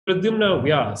Pradyumna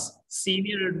Vyas,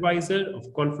 Senior Advisor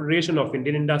of Confederation of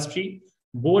Indian Industry,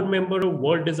 Board Member of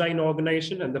World Design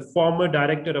Organization, and the former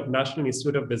Director of National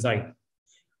Institute of Design.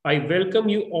 I welcome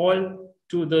you all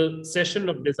to the session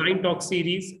of Design Talk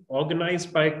series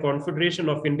organized by Confederation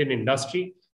of Indian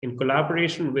Industry in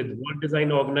collaboration with World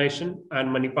Design Organization and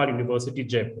Manipal University,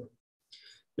 Jaipur.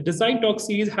 The Design Talk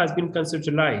series has been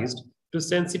conceptualized to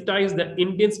sensitize the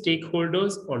Indian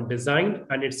stakeholders on design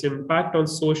and its impact on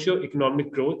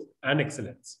socio-economic growth and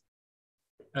excellence.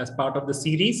 As part of the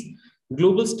series,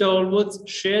 global stalwarts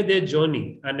share their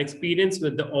journey and experience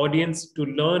with the audience to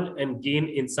learn and gain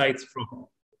insights from.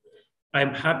 I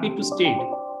am happy to state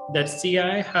that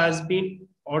CII has been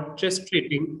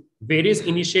orchestrating various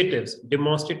initiatives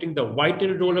demonstrating the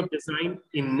vital role of design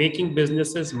in making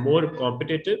businesses more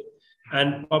competitive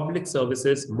and public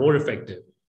services more effective.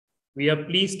 We are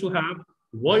pleased to have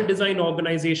World Design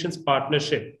Organization's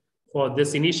partnership for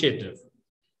this initiative.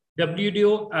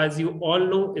 WDO, as you all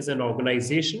know, is an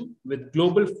organization with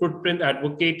global footprint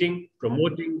advocating,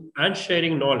 promoting, and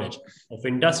sharing knowledge of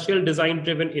industrial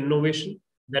design-driven innovation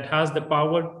that has the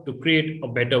power to create a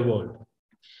better world.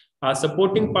 Our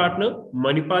supporting partner,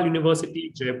 Manipal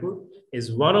University, Jaipur,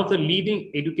 is one of the leading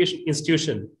education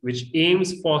institutions which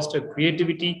aims to foster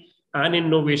creativity and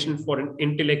innovation for an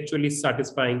intellectually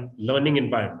satisfying learning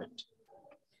environment.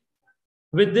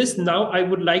 With this, now I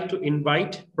would like to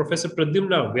invite Professor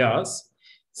Pradyumna Vyas,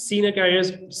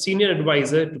 Senior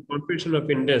Advisor to Confederation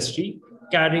of Industry,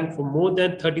 carrying for more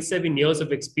than 37 years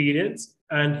of experience,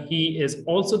 and he is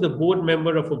also the board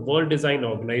member of a World Design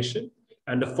Organization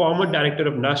and a former Director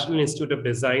of National Institute of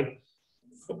Design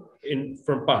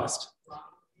from past.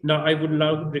 Now, I would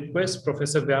now request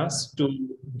Professor Vyas to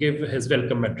give his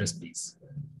welcome address, please.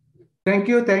 Thank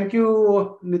you,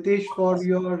 Nitish, for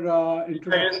your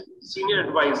introduction. Senior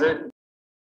Advisor.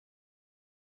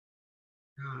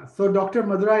 So, Dr.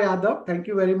 Madhura Yadav, thank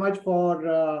you very much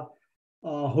for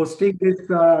hosting this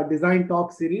Design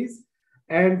Talk series.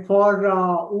 And for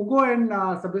Ugo and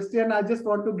Sébastien, I just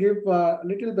want to give a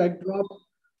little backdrop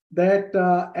that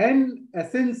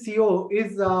SNCO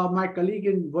is my colleague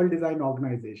in World Design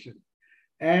Organization.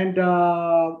 And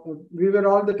we were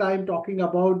all the time talking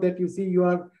about that. You see,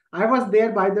 I was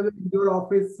there, by the way, in your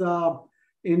office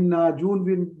in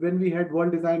June when we had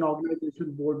World Design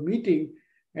Organization board meeting.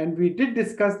 And we did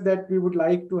discuss that we would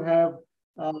like to have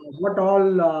what all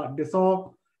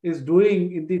Dassault is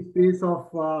doing in the space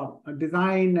of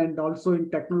design and also in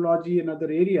technology and other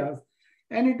areas.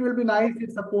 And it will be nice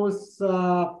if suppose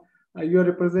your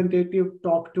representative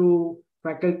talk to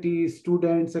faculty,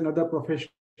 students, and other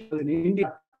professionals in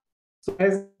India. So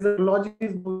as the technology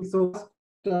is moving so fast,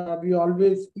 we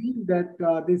always feel that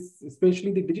this,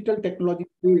 especially the digital technology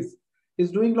space,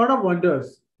 is doing a lot of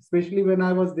wonders. Especially when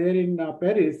I was there in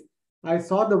Paris, I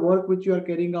saw the work which you are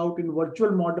carrying out in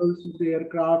virtual models of the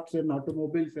aircrafts and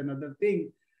automobiles and other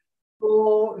things.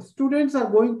 So students are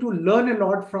going to learn a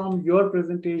lot from your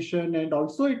presentation, and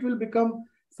also it will become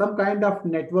some kind of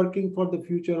networking for the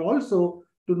future also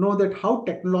to know that how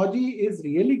technology is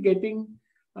really getting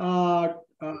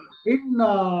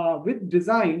with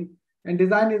design. And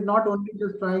design is not only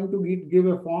just trying to give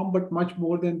a form, but much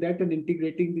more than that, and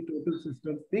integrating the total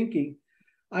systems thinking.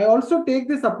 I also take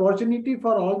this opportunity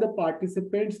for all the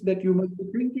participants that you must be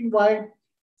thinking why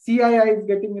CII is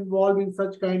getting involved in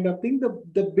such kind of thing.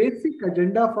 The basic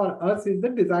agenda for us is the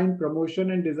design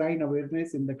promotion and design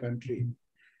awareness in the country.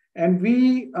 And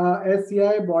we, as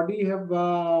CII body, have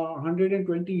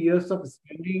 120 years of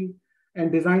standing,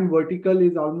 and design vertical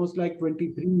is almost like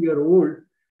 23-year-old,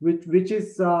 which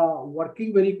is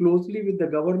working very closely with the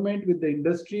government, with the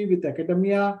industry, with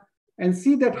academia, and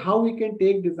see that how we can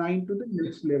take design to the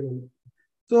next level.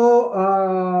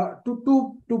 So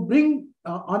to bring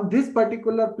on this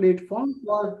particular platform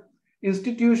for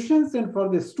institutions and for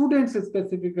the students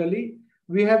specifically,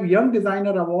 we have Young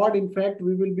Designer Award. In fact,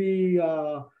 we will be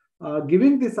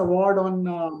giving this award on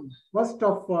 1st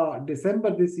of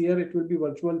December this year. It will be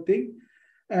virtual thing.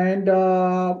 And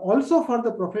also for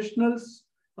the professionals,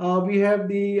 we have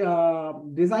the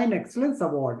Design Excellence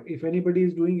Award. If anybody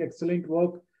is doing excellent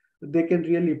work, they can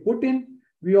really put in.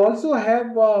 We also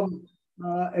have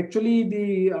actually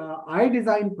the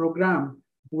iDesign program,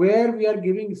 where we are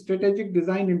giving strategic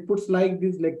design inputs like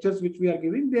these lectures which we are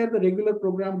giving. There, the regular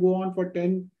program go on for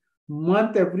 10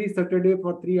 months every Saturday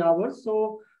for 3 hours.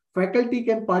 So faculty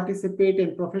can participate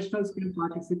and professionals can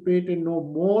participate and know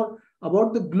more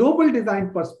about the global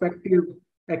design perspective,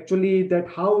 actually, that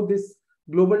how this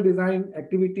global design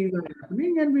activities are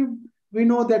happening. And we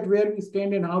know that where we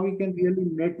stand and how we can really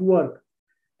network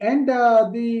And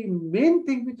the main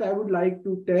thing which I would like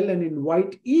to tell and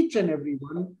invite each and every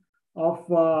one of,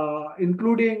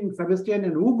 including Sebastian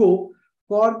and Ugo,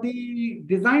 for the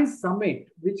Design Summit,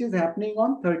 which is happening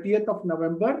on 30th of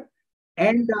November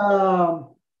and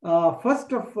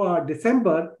 1st of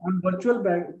December on virtual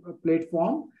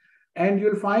platform. And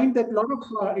you'll find that a lot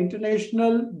of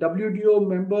international WDO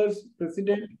members,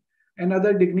 president, and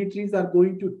other dignitaries are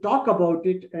going to talk about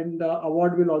it, and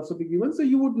award will also be given. So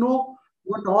you would know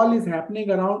what all is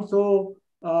happening around. So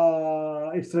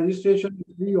its registration,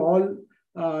 we all,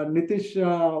 Nitish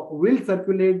will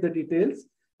circulate the details.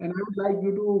 And I would like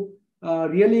you to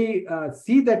really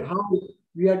see that how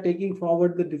we are taking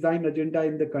forward the design agenda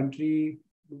in the country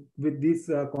with these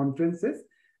conferences.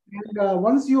 And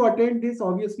once you attend this,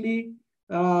 obviously,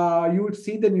 you would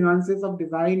see the nuances of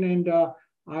design. And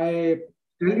I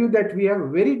tell you that we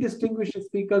have very distinguished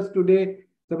speakers today,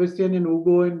 Sebastian and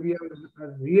Ugo, and we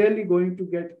are really going to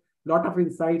get a lot of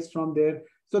insights from there.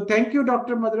 So thank you,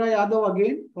 Dr. Madhura Yadav,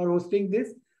 again for hosting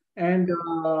this. And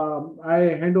I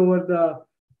hand over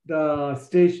the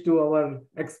stage to our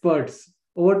experts.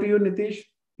 Over to you, Nitish.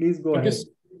 Please go ahead.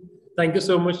 Thank you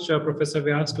so much, Professor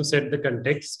Vyas, to set the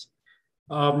context.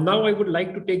 Now I would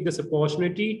like to take this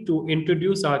opportunity to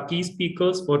introduce our key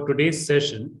speakers for today's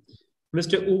session.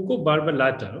 Mr. Ugo Barba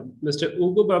Lata. Mr.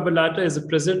 Ugo Barba Lata is a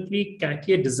presently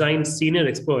CATIA design senior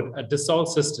expert at Dassault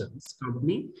Systems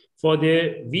company for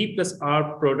their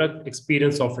V+R product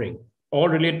experience offering. All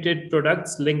related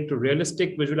products linked to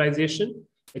realistic visualization,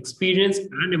 experience,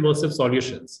 and immersive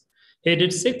solutions. He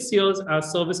did 6 years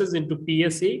as services into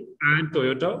PSA and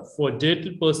Toyota for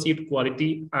digital perceived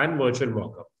quality and virtual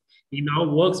mockup. He now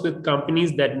works with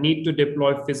companies that need to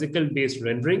deploy physical-based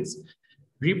renderings,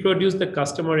 reproduce the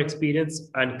customer experience,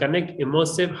 and connect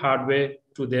immersive hardware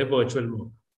to their virtual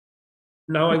mockup.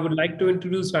 Now I would like to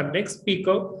introduce our next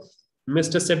speaker.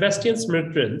 Mr. Sébastien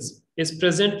Smetryns is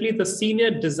presently the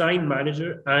Senior Design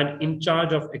Manager and in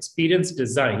charge of experience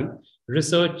design,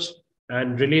 research,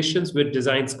 and relations with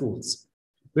design schools.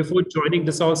 Before joining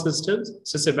Dassault Systems,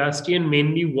 Sir Sébastien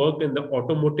mainly worked in the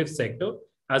automotive sector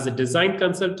as a design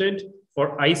consultant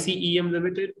for ICEM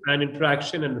Limited and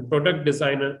interaction and product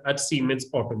designer at Siemens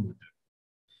Automotive.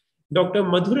 Dr.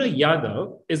 Madhura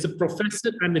Yadav is a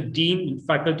professor and a dean in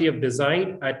Faculty of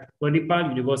Design at Manipal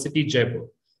University, Jaipur.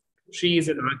 She is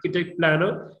an architect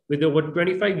planner with over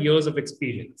 25 years of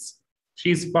experience.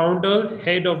 She is founder,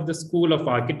 head of the School of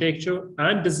Architecture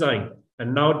and Design,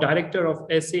 and now director of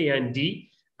SA&D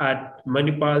at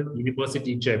Manipal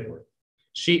University, Jaipur.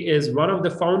 She is one of the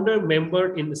founder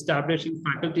member in establishing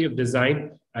Faculty of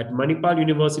Design at Manipal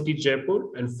University,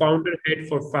 Jaipur, and founder head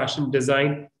for fashion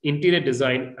design, interior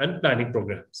design, and planning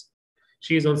programs.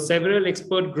 She is on several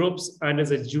expert groups and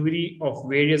is a jury of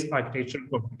various architectural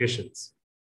competitions.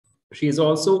 She is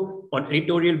also on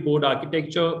editorial board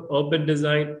architecture, urban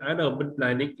design, and urban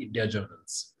planning India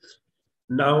journals.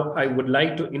 Now, I would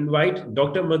like to invite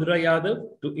Dr. Madhura Yadav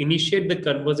to initiate the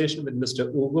conversation with Mr.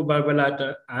 Ugo Barba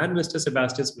Lata and Mr.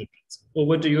 Sébastien Smetryns.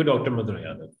 Over to you, Dr. Madhura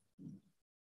Yadav.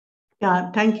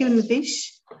 Yeah, thank you, Nitish.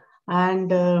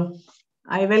 And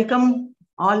I welcome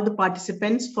all the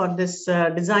participants for this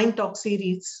design talk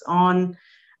series on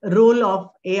role of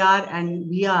AR and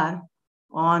VR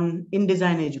in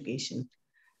design education.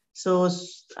 So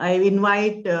I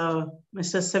invite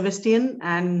Mr. Sébastien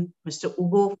and Mr.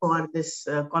 Ugo for this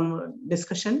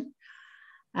discussion.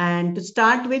 And to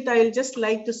start with, I will just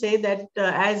like to say that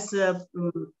as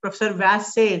Professor Vyas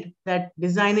said, that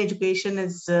design education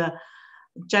is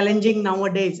challenging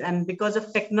nowadays. And because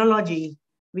of technology,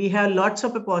 we have lots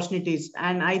of opportunities.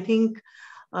 And I think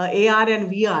AR and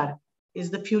VR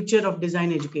is the future of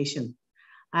design education,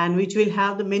 and which will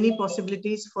have the many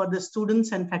possibilities for the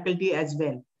students and faculty as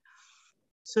well.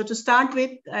 So to start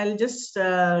with, I'll just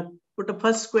put a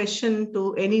first question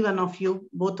to any one of you.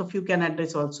 Both of you can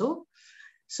address also.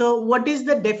 So what is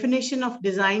the definition of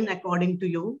design according to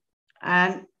you?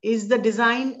 And is the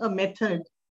design a method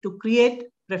to create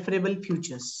preferable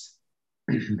futures?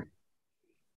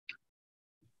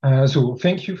 So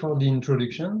thank you for the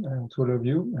introduction to all of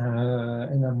you.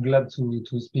 And I'm glad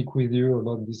to speak with you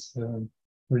about this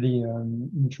really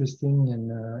interesting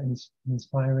and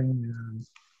inspiring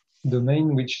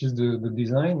domain, which is the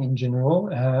design in general.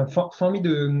 For me,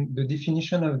 the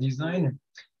definition of design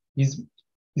is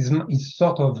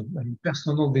sort of a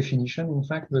personal definition, in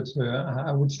fact, but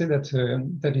I would say that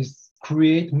that is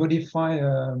create, modify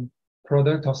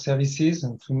product or services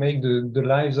and to make the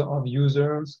lives of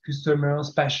users,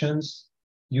 customers, patients,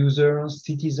 users,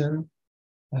 citizens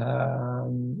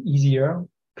easier,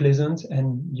 pleasant,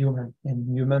 and human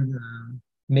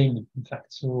mainly, in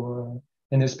fact. So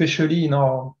and especially in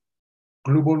our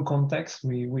global context,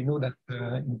 we know that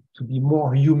to be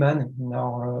more human in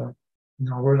our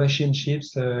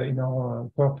relationships, in our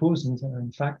purpose,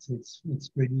 in fact, it's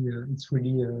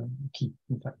really key.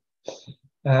 In fact,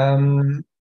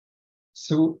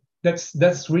 so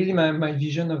that's really my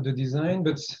vision of the design.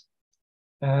 But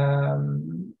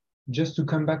just to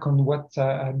come back on what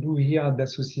I do here at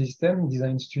Dassault Systèmes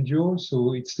Design Studio,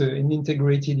 so it's an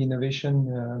integrated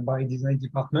innovation by design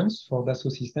departments for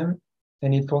Dassault Systèmes,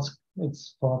 and it's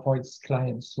for its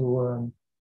clients. So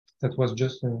that was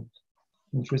just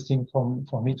interesting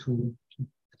for me to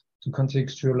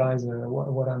contextualize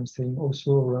what I'm saying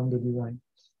also around the design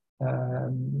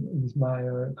with my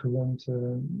current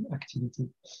activity.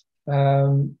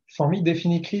 For me,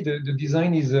 definitely, the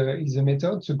design is a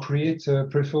method to create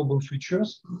preferable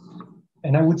futures,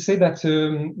 and I would say that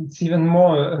it's even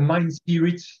more a mind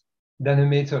spirit than a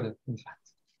method. In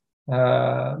fact,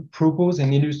 propose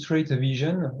and illustrate a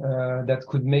vision that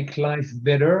could make life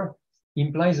better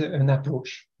implies an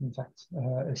approach. In fact,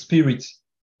 a spirit,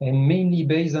 and mainly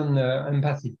based on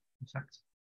empathy. In fact.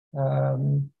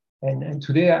 And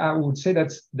today I would say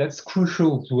that's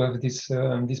crucial to have this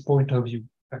point of view,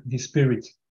 this spirit.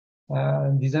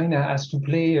 Design has to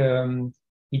play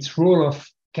its role of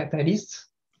catalyst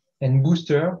and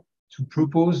booster to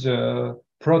propose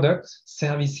products,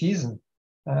 services,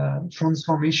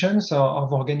 transformations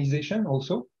of organization,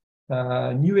 also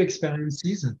new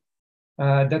experiences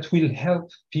that will help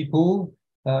people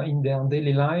in their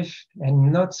daily life,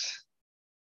 and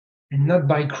not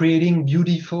by creating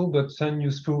beautiful but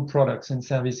unuseful products and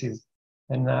services.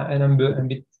 And I'm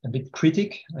a bit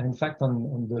critic, in fact,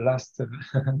 on the last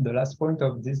the last point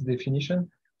of this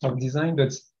definition of design.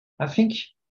 But I think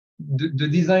the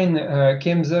design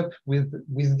comes up with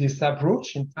this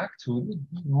approach, in fact, to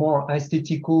more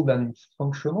aesthetical than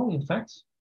functional. In fact,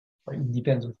 it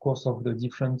depends, of course, of the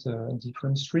different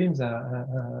streams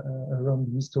around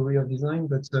the history of design,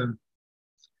 but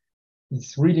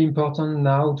it's really important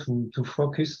now to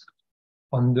focus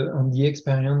on the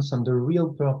experience, on the real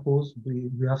purpose we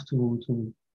have to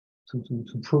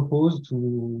propose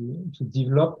to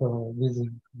develop with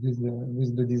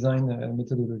the design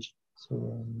methodology.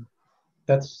 So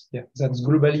that's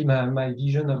globally my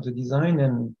vision of the design,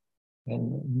 and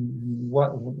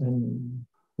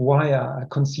why I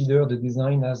consider the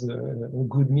design as a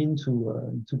good means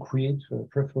to create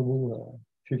preferable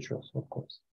futures, of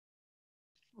course.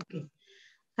 Okay.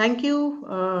 Thank you,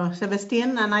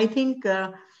 Sébastien. And I think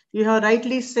you have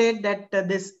rightly said that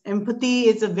this empathy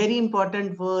is a very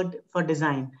important word for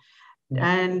design. Yeah.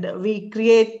 And we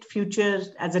create futures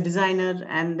as a designer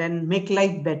and then make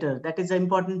life better. That is an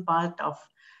important part of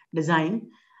design.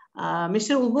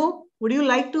 Mr. Ugo, would you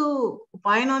like to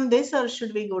opine on this, or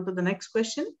should we go to the next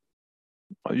question?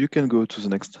 You can go to the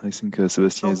next. I think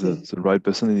Sébastien is the right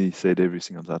person, and he said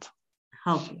everything on that.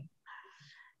 Okay.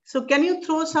 So can you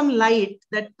throw some light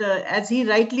that, as he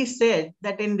rightly said,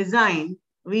 that in design,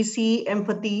 we see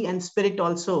empathy and spirit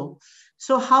also.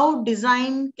 So how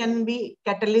design can be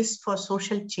catalyst for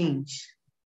social change?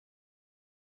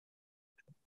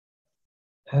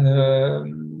 For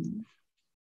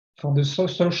the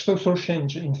social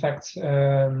change, in fact,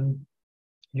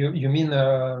 you mean,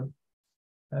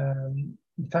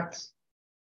 in fact,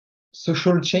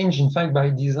 social change, in fact,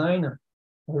 by design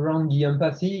around the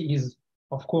empathy is,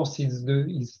 of course, it's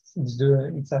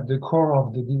at the core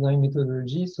of the design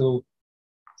methodology. So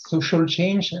social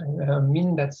change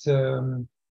mean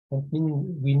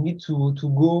we need to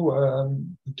go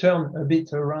turn a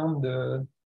bit around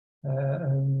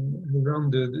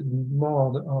around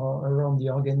the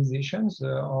organizations,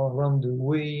 or around the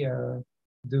way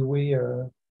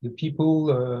the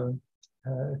people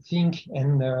think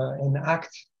and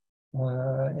act,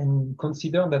 and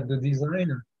consider that the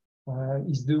design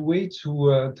is the way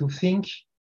to think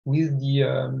with the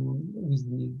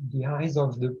eyes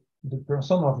of the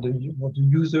person, of the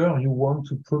user you want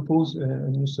to propose a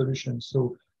new solution.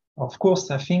 So, of course,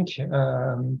 I think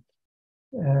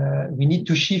we need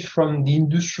to shift from the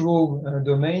industrial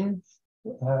domain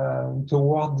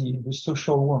toward the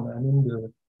social one. I mean,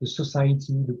 the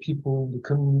society, the people, the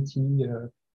community,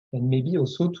 and maybe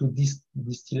also to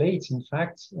distillate, in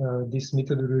fact, this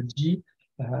methodology,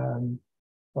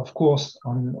 of course,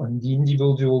 on the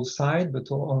individual side, but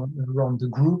around the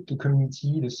group, the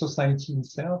community, the society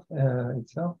itself.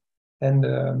 And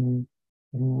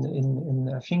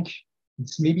I think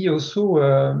it's maybe also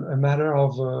a matter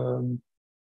of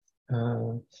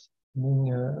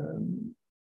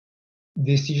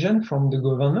decision from the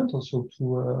government also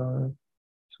to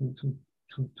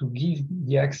to give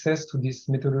the access to this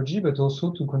methodology, but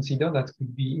also to consider that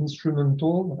could be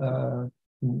instrumental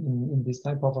in this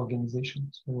type of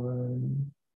organization. So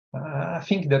I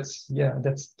think that's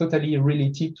totally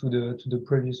related to the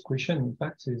previous question. In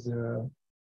fact, is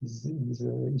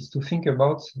to think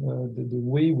about the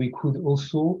way we could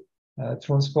also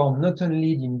transform not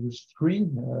only the industry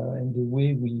and the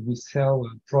way we sell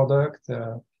product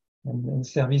and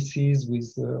services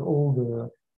with all the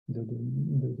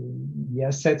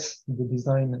assets the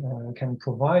design can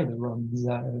provide around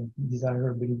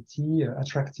desirability,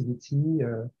 attractivity,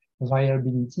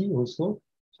 viability also,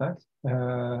 in fact,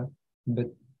 but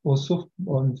also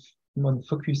on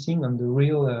focusing on the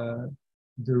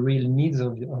real needs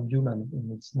of human.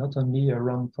 And it's not only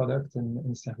around product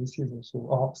and services also,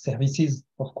 or services,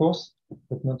 of course,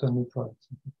 but not only products.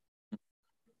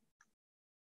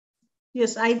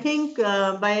 Yes, I think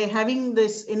by having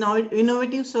this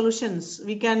innovative solutions,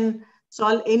 we can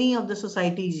solve any of the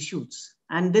society's issues.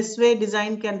 And this way,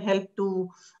 design can help to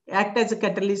act as a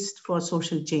catalyst for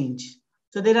social change.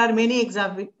 So there are many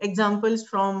examples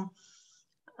from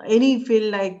any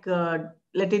field, like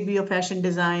let it be a fashion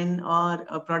design or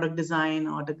a product design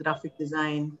or the graphic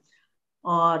design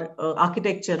or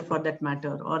architecture for that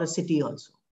matter, or a city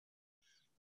also.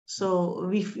 So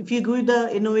if you give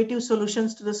the innovative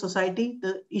solutions to the society,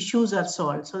 the issues are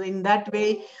solved. So in that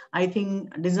way, I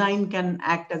think design can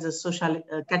act as a social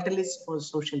catalyst for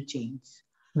social change.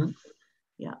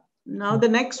 Yeah. Now the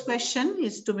next question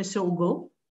is to Mr. Ugo.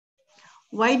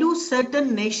 Why do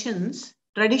certain nations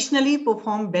traditionally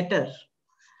perform better,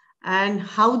 and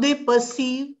how they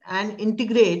perceive and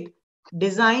integrate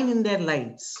design in their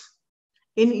lives?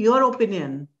 In your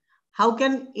opinion, how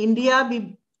can India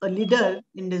be a leader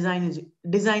in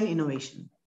design innovation?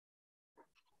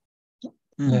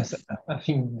 Yes, I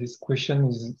think this question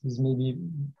is maybe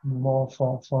more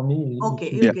for me. Okay,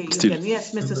 you can.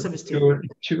 Yes, Mr. Sébastien.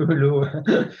 To allow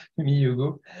me,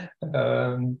 Hugo.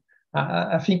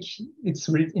 I think it's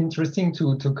really interesting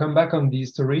to come back on the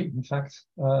history, in fact,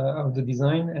 of the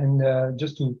design, and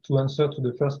just to answer to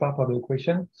the first part of the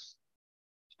question.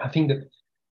 I think that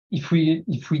if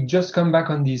we just come back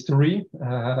on the history,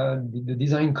 the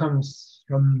design comes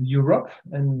from Europe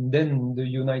and then the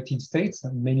United States,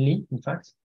 mainly, in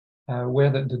fact, where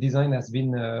the design has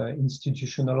been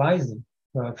institutionalized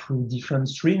through different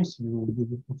streams.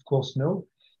 You of course know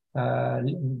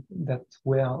that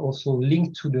were also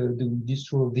linked to the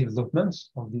industrial development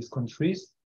of these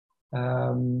countries.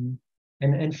 And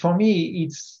for me,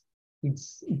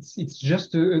 it's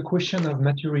just a question of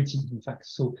maturity, in fact.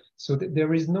 So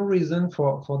there is no reason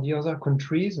for the other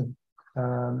countries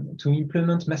to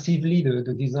implement massively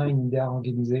the design in their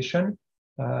organization,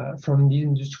 from the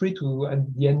industry to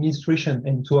the administration,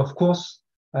 and to of course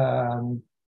have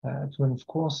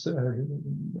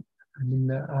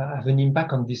an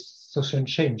impact on this social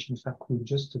change. In fact, we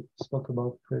just spoke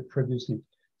about previously.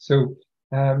 So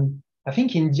I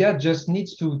think India just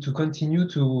needs to continue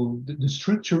to the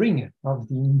structuring of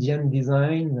the Indian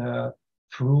design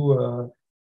through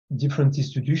different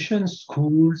institutions,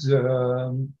 schools,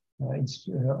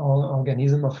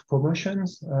 organism of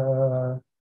promotions,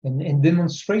 and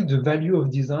demonstrate the value of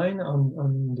design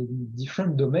on the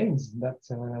different domains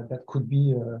that could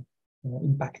be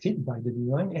impacted by the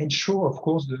design, and show, of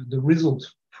course, the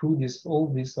results through all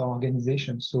this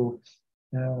organization. So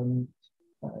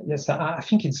yes, I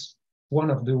think it's one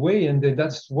of the way, and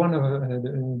that's one of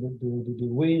the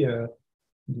way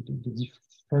the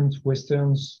different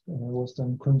Western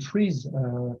countries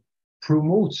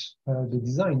promote the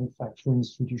design, in fact, through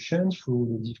institutions, through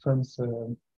the different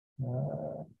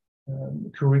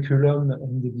curriculum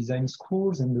in the design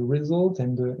schools, and the result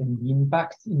and the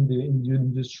impact in the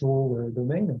industrial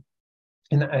domain.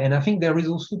 And I think there is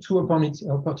also two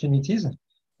opportunities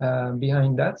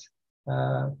behind that.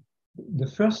 The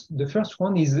first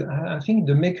one is, I think,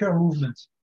 the maker movement.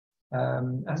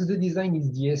 As the design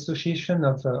is the association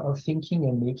of thinking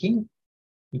and making,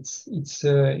 it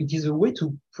is a way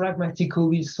to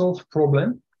pragmatically solve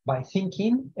problems by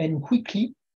thinking and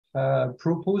quickly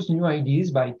propose new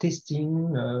ideas by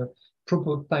testing,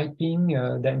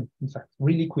 prototyping them, in fact,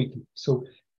 really quickly. So,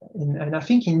 and I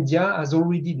think India has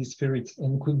already this spirit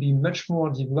and could be much more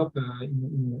developed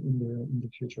in the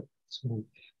future. So,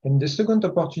 and the second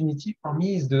opportunity for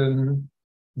me is the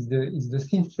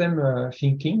system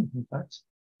thinking, in fact,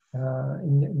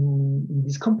 in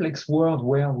this complex world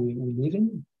where we live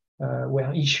in,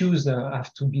 where issues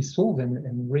have to be solved,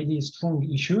 and really strong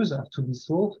issues have to be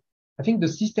solved. I think the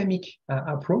systemic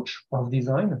approach of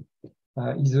design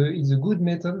is a good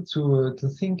method to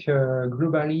think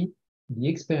globally the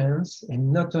experience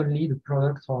and not only the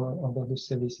product or the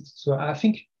services. So I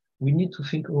think we need to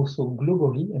think also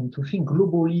globally, and to think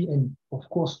globally, and of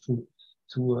course to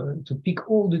pick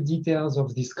all the details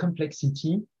of this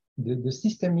complexity. The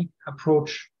systemic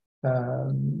approach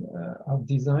of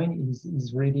design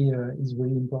is really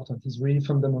important. It's really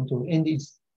fundamental, and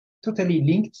it's totally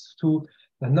linked to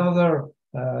another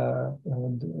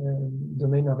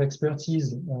domain of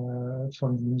expertise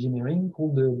from the engineering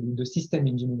called the system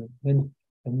engineering,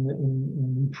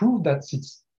 and prove that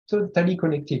it's totally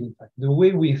connected. In fact, the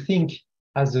way we think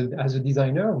as a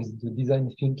designer with the design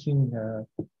thinking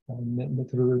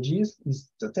methodologies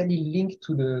is totally linked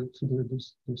to the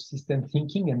system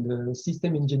thinking and the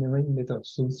system engineering methods.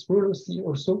 So it's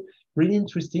also really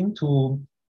interesting to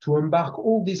embark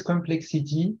all this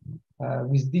complexity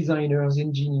with designers,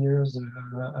 engineers,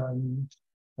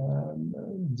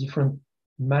 different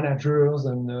managers,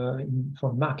 and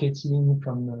from marketing,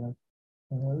 from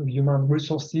human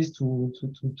resources to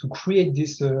create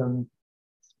this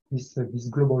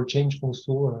global change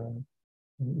also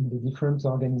in the different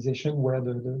organizations where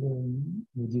the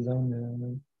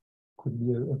design could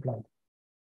be applied.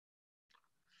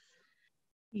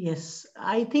 Yes,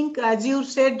 I think as you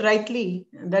said rightly,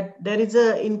 that there is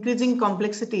an increasing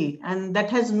complexity and that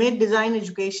has made design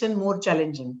education more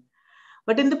challenging.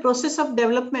 But in the process of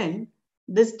development,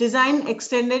 this design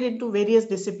extended into various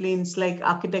disciplines like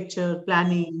architecture,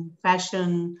 planning,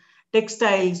 fashion,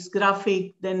 textiles,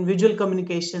 graphic, then visual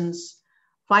communications,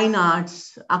 fine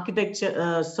arts,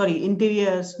 architecture,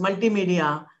 interiors,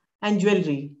 multimedia, and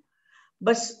jewelry.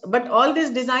 But all these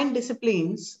design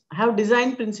disciplines have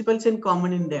design principles in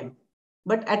common in them,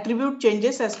 but attribute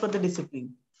changes as per the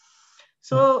discipline.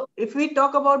 So if we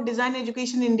talk about design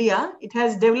education in India, it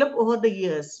has developed over the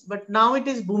years, but now it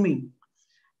is booming.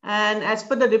 And as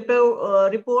per the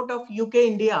report of UK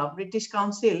India, British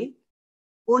Council,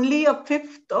 only a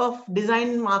fifth of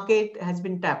design market has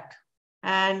been tapped.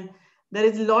 And there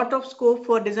is a lot of scope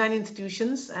for design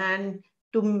institutions, and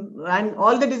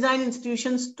all the design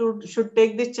institutions should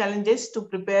take these challenges to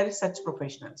prepare such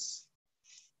professionals.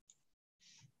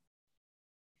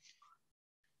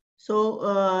 So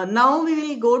now we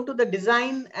will go to the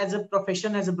design as a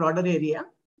profession, as a broader area.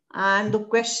 And the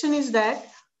question is that,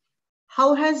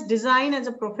 how has design as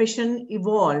a profession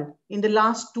evolved in the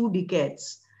last 2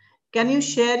 decades? Can you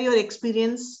share your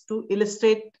experience to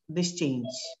illustrate this change?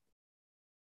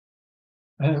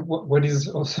 What is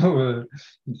also,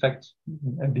 in fact,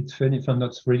 a bit funny, if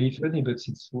not really funny, but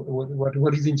it's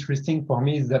what is interesting for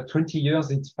me is that 20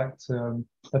 years, in fact,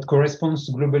 that corresponds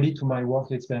globally to my work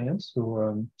experience.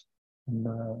 So I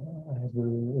have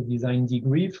a design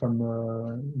degree from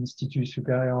Institut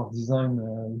Supérieur of Design,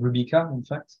 Rubica, in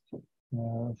fact,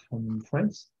 from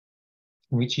France,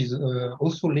 which is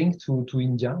also linked to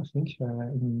India, I think,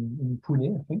 in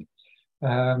Pune, I think.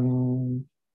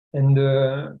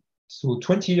 So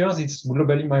 20 years, it's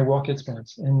globally my work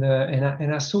experience. And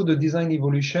I saw the design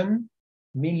evolution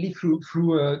mainly through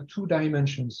 2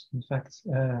 dimensions. In fact,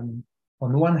 on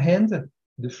one hand,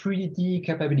 the 3D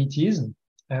capabilities,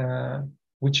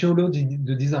 which allow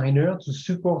the designer to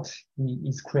support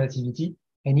his creativity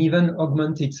and even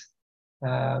augment it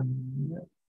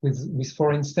with,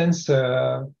 for instance,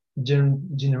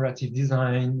 generative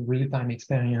design, real-time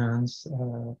experience,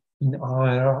 in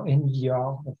AR and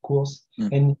VR, of course.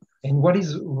 And what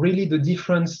is really the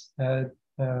difference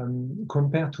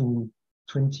compared to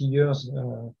 20 years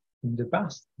in the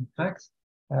past? In fact,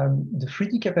 the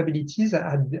 3D capabilities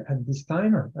at this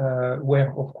time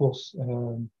were, of course,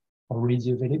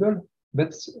 already available,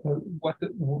 but what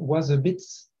was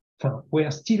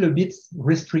were still a bit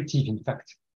restrictive, in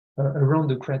fact, around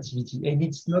the creativity. And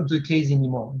it's not the case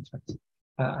anymore, in fact.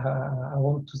 I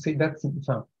want to say that,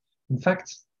 in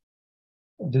fact,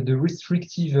 the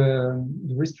restrictive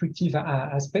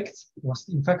aspect was,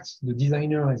 in fact, the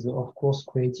designer is, of course,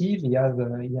 creative. He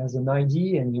has an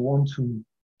idea and he wants to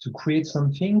create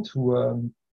something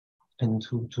and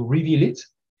to reveal it,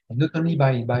 and not only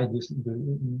by the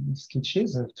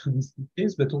sketches, 2D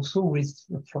sketches, but also with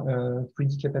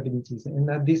 3D capabilities. And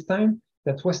at this time,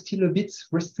 that was still a bit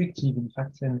restrictive, in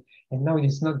fact, and now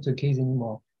it's not the case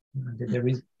anymore. There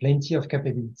is plenty of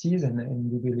capabilities,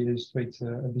 and we will illustrate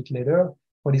a bit later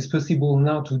what is possible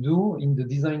now to do in the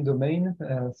design domain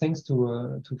thanks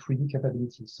to 3D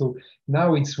capabilities. So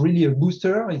now it's really a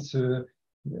booster. It's a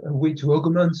way to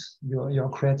augment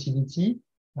your creativity,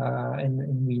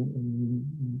 and we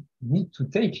need to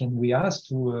take, and we have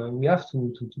to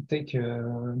take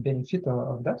benefit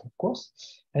of that, of course.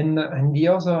 And the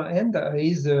other end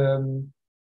is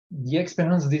the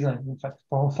experience design. In fact,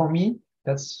 for me,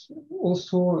 that's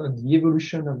also the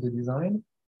evolution of the design.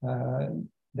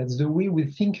 That's the way we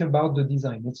think about the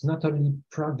design. It's not only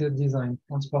product design,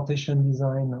 transportation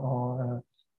design, or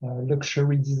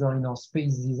luxury design or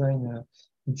space design.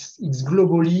 It's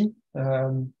globally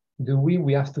the way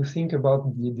we have to think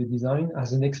about the design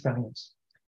as an experience.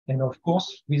 And of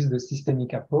course, with the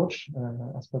systemic approach,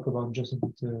 I spoke about just a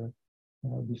bit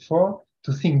before,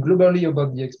 to think globally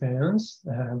about the experience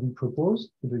we propose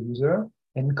to the user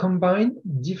and combine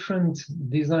different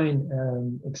design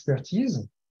expertise,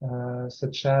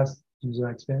 such as user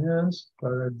experience,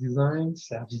 product design,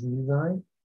 service design,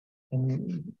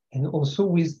 and also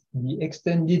with the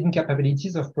extended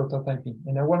capabilities of prototyping.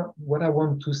 And what I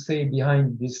want to say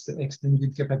behind this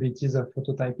extended capabilities of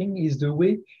prototyping is the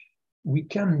way we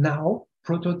can now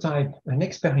prototype an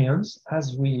experience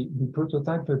as we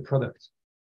prototype a product.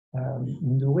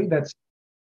 In the way that,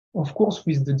 of course,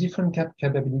 with the different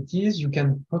capabilities, you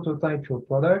can prototype your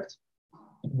product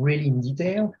really in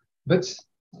detail, but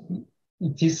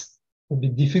it is a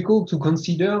bit difficult to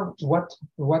consider what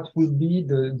will be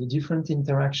the different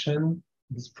interaction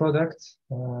this product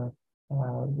will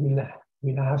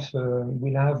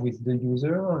have with the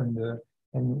user,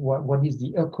 and what is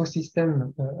the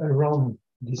ecosystem around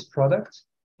this product.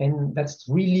 And that's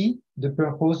really the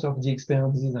purpose of the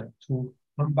experience design, to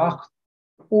embark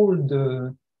all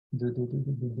the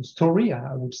story,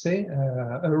 I would say,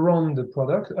 around the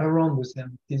product, around the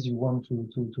services you want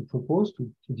to propose, to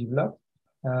develop.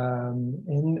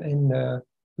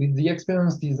 With the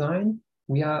experience design,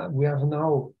 we have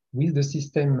now, with the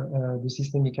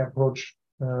systemic approach,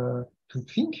 to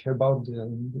think about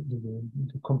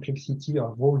the complexity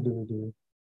of all the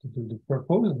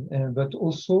purpose, but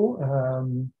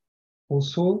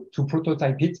also to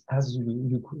prototype it as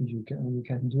you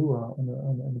can do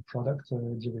on a product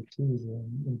directly with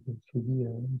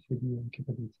 3D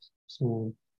capabilities.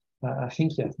 So I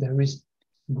think, yes, there is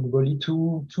globally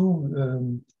two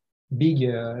big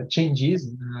changes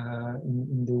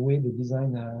in the way the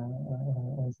design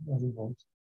has evolved.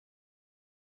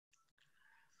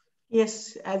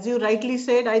 Yes, as you rightly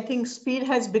said, I think speed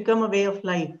has become a way of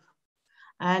life.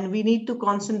 And we need to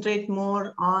concentrate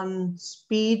more on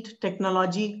speed,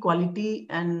 technology, quality,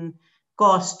 and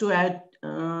cost to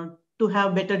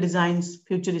have better designs,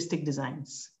 futuristic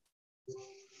designs.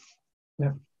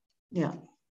 Yeah. Yeah.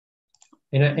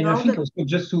 And I think also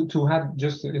just to add,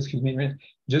 excuse me,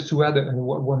 just to add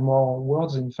one more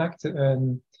words. In fact,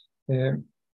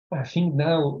 I think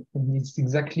now it's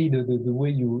exactly the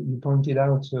way you pointed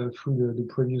out through the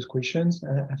previous questions.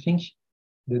 I think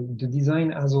the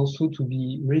design has also to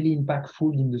be really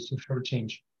impactful in the social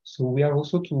change. So we have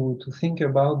also to think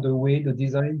about the way the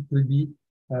design will be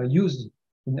used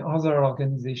in other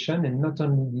organizations, and not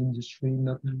only the industry,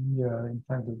 not only in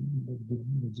fact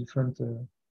the different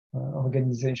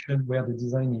organizations where the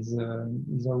design is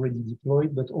already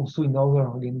deployed, but also in other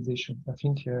organizations. I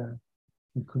think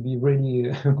it could be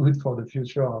really good for the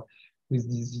future with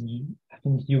this, I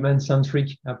think,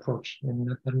 human-centric approach, and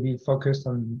not only focused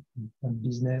on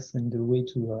business and the way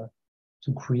to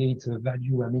create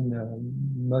value. I mean,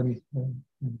 money. I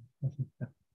think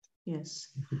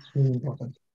yes, it's really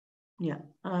important. Yeah.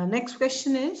 Next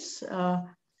question is: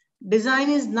 design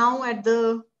is now at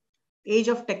the age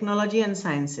of technology and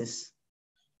sciences.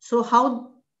 So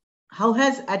how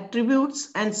has attributes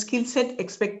and skill set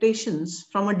expectations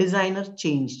from a designer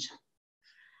changed?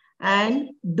 And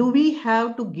do we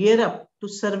have to gear up to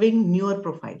serving newer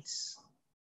profiles?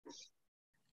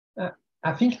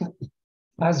 I think,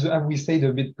 as we said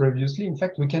a bit previously, in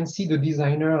fact, we can see the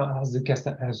designer as a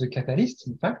catalyst,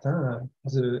 in fact,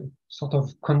 as a sort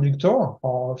of conductor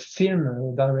or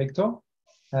film director,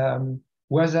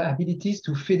 who has the abilities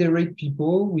to federate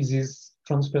people with his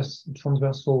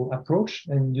transversal approach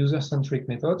and user-centric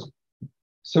methods.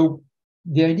 So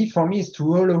the idea for me is to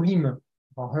allow him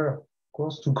or her, of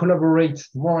course, to collaborate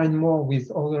more and more with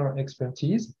other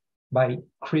expertise by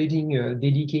creating a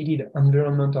dedicated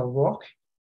environment of work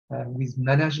with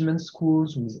management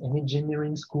schools, with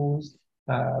engineering schools.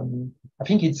 I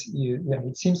think it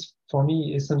seems for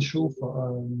me essential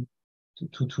for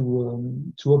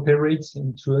to operate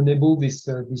and to enable this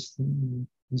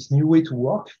new way to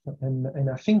work. And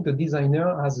I think the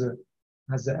designer has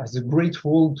a great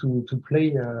role to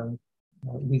play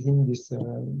within this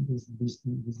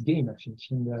game, I think.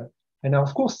 And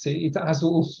of course, it has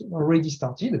also already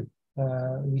started.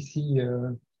 We see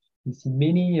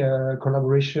many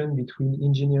collaboration between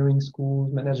engineering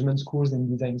schools, management schools, and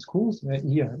design schools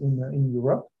here in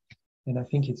Europe. And I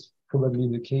think it's probably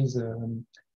the case in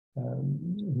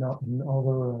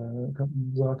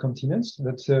other continents.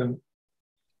 But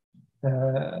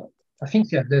I think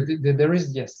there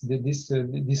is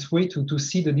this way to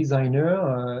see the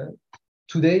designer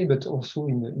today, but also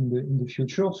in the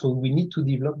future. So we need to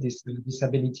develop these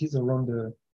abilities around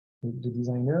the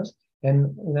designers,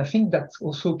 and I think that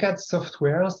also CAD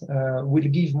softwares will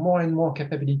give more and more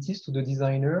capabilities to the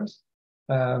designers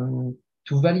to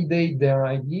validate their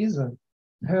ideas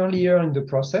earlier in the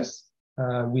process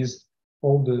with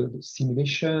all the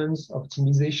simulations,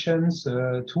 optimizations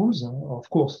tools, of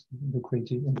course, the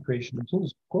creation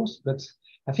tools, of course. But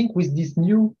I think with these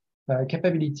new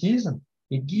capabilities,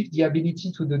 it gives the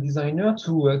ability to the designer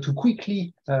to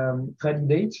quickly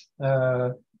validate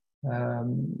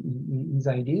his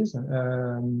ideas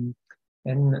and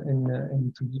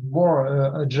to be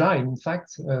more agile, in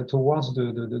fact, towards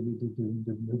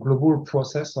the global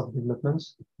process of development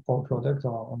for a product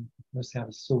or a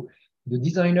service. So the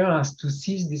designer has to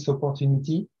seize this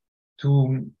opportunity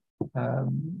to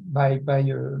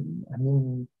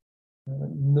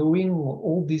knowing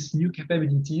all these new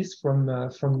capabilities from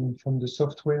the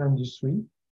software industry,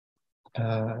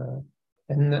 and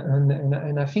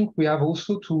I think we have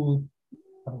also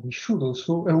we should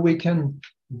also awaken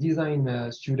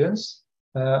design students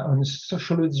on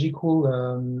sociological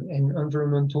and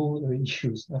environmental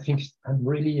issues. I think I'm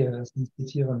really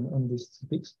sensitive on these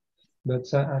topics,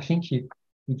 but I think it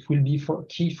will be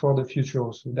key for the future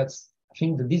also. I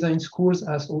think the design schools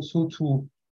has also to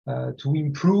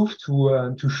improve,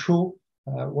 to show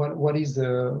what is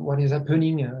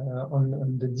happening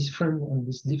on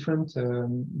these different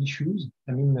issues.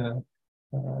 I mean,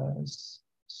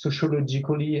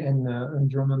 sociologically and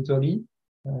environmentally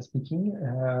speaking,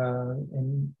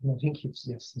 and I think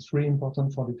it's really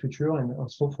important for the future, and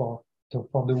also for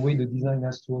the way the design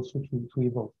has to also to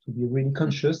evolve, to be really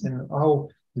conscious and how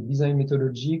the design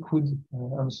methodology could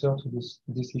answer to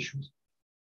these issues.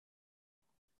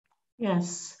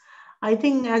 Yes, I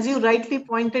think as you rightly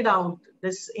pointed out,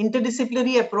 this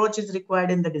interdisciplinary approach is required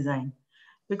in the design,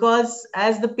 because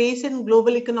as the pace in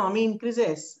global economy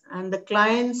increases and the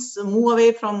clients move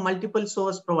away from multiple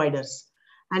source providers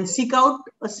and seek out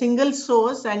a single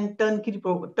source and turnkey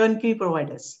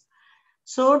providers.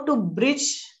 So to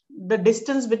bridge the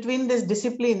distance between these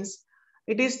disciplines,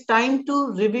 it is time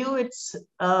to review its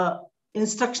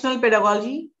instructional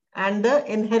pedagogy and the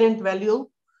inherent value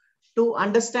to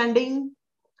understanding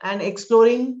and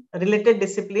exploring related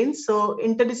disciplines. So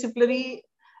interdisciplinary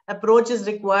approach is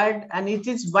required, and it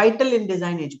is vital in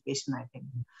design education, I think.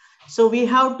 So we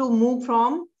have to move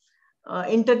from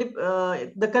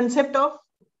the concept of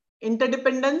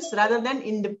interdependence rather than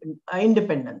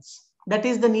independence. That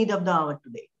is the need of the hour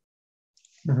today.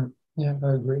 Mm-hmm. Yeah,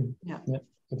 I agree. Yeah. Yeah.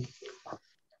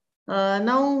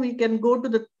 Now we can go to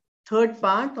the third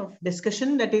part of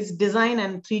discussion, that is design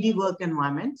and 3D work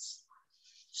environments.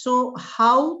 So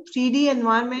how 3D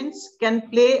environments can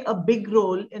play a big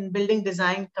role in building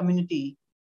design community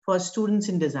for students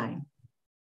in design?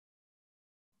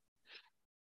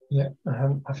 Yeah,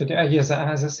 I think, yes,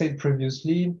 as I said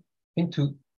previously, I think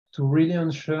to really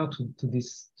answer to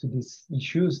these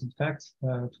issues, in fact,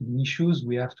 to the issues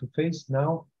we have to face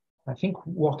now, I think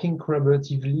working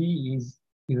collaboratively is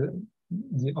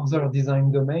the other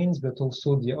design domains, but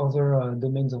also the other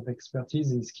domains of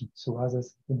expertise is key. So as I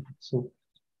said,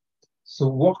 so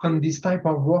work on this type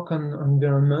of work on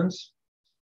environments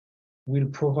will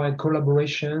provide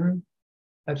collaboration,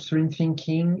 abstract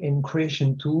thinking, and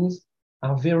creation tools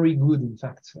are very good, in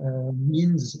fact,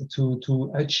 means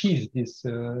to achieve this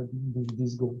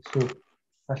goal. So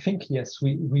I think, yes,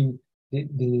 they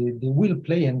will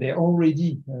play, and they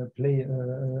already play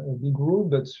a big role,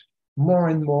 but more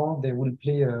and more they will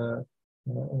play a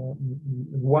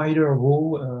wider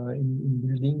role in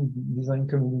building design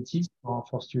communities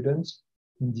for students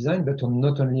in design, but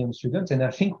not only on students. And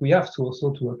I think we have to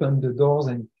also to open the doors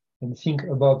and think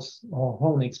about our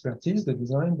own expertise, the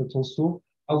design, but also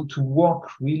how to work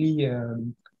really, I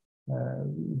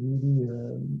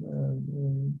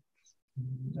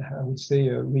would say,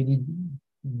 really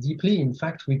deeply, in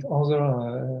fact, with other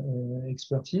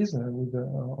expertise, with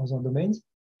other domains.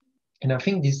 And I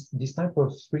think this type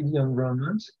of 3D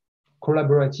environments,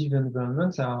 collaborative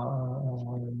environments,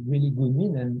 are really good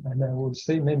mean, and I would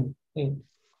say maybe a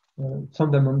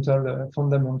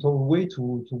fundamental way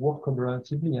to work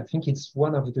collaboratively. I think it's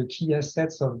one of the key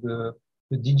assets of the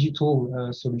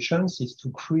digital solutions is to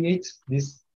create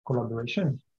this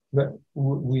collaboration. But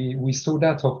we saw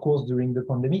that, of course, during the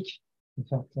pandemic. In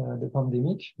fact, the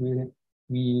pandemic,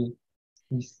 we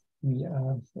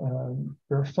have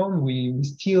performed, we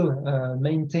still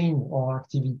maintain our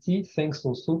activity thanks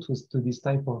also to this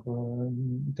type of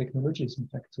technologies, in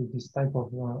fact, to this type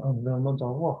of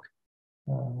environmental work.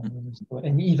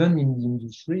 And even in the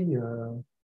industry,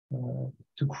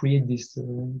 to create this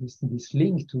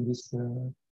link to this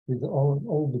with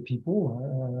all the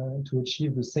people to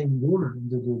achieve the same goal,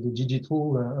 the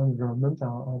digital environment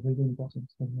are very important.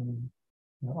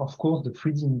 Of course, the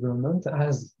 3D environment,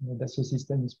 as Dassault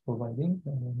Systèmes is providing,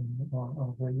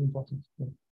 are very important.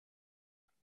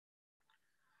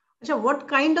 So what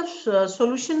kind of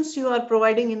solutions you are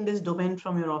providing in this domain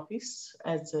from your office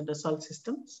as Dassault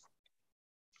Systèmes?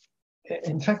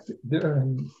 In fact, the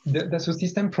Dassault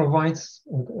Systèmes provides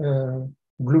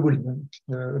globally.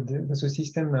 The Dassault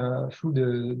Systèmes, through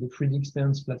the 3D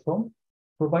experience platform,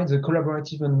 provides a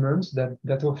collaborative environment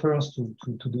that offers to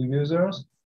the users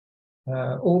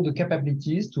all the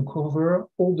capabilities to cover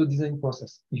all the design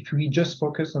process. If we just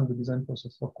focus on the design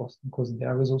process, of course, because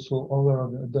there is also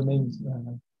other domains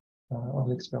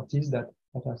of expertise that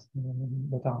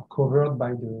are covered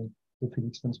by the 3D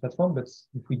experience platform. But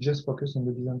if we just focus on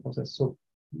the design process, so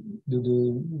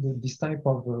this type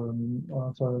of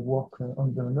work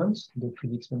environment, the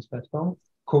 3D experience platform,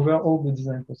 cover all the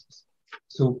design process.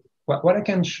 So what I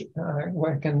can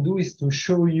do is to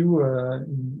show you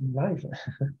in live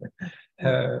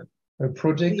a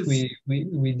project we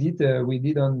did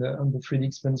on the 3D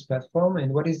experience platform.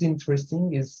 And what is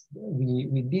interesting is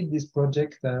we did this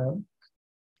project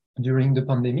during the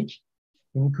pandemic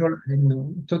in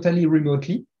totally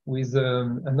remotely with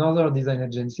another design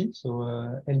agency,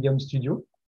 so Helium Studio,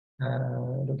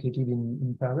 located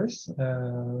in Paris,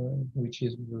 which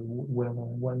is well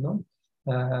known,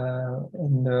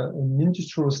 and an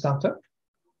industrial startup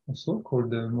also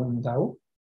called Mondao,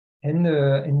 and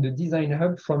the design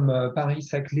hub from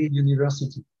Paris-Saclay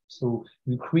University. So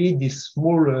we create this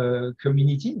small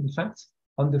community, in fact,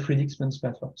 on the 3D experience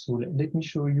platform. So let me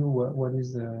show you what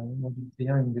is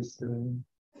behind this.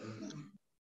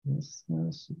 Yes,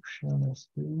 so share my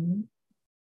screen.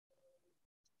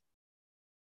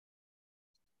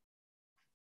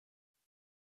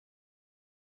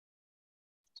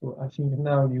 So I think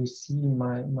now you see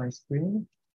my screen.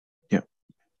 Yeah.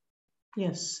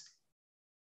 Yes.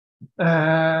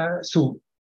 So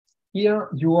here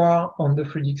you are on the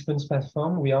 3D experience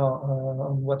platform. We are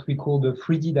on what we call the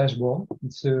 3D dashboard.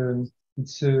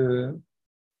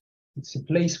 It's a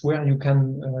place where you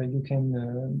can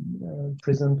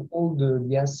present all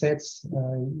the assets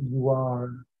you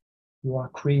are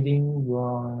creating, you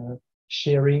are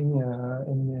sharing,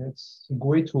 and it's a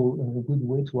good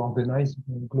way to organize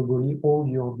globally all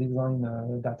your design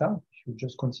data. If you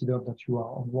just consider that you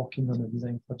are working on a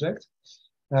design project.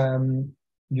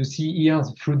 You see here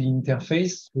through the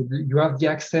interface, you have the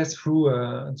access through,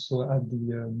 so at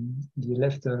the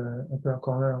left upper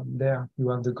corner there, you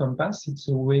have the compass. It's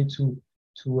a way to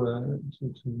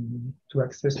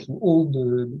access to all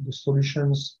the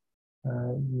solutions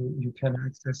you can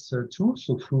access to.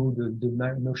 So through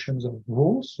the notions of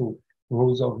roles, so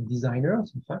roles of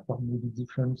designers, in fact, or maybe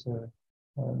different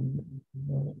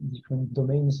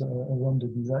domains around the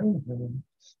design,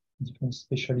 different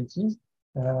specialties.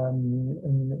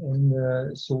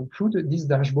 So through this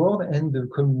dashboard and the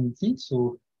community,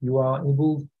 so you are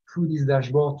able through this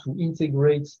dashboard to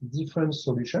integrate different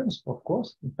solutions, of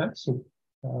course, in fact. So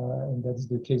and that's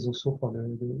the case also for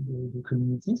the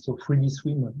community. So 3D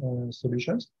Swim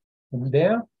solutions. And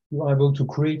there you are able to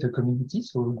create a community,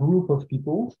 so a group of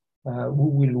people who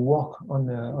will work on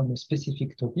a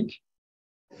specific topic.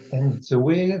 And it's a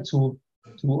way to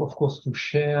of course, to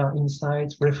share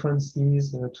insights,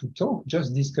 references, to talk,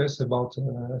 just discuss about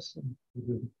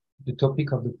the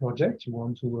topic of the project you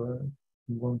want to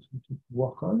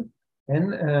work on,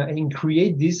 and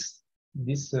create this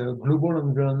global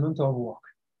environment of work.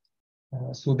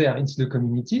 So there, it's the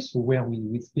community, so where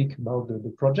we speak about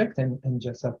the project, and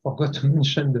just I forgot to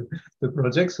mention the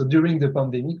project. So during the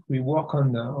pandemic, we work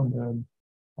on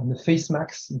the face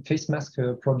mask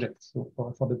project. So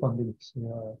for the pandemic.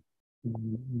 So,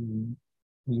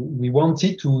 we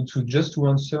wanted to just to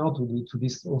answer to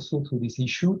this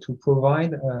issue, to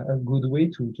provide a good way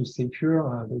to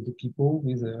secure the people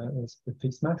with a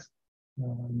face mask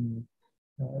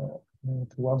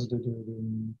towards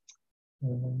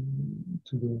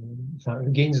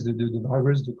against the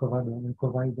virus, the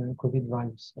COVID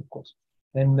virus, of course.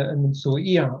 And so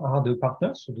here are the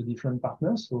partners, so the different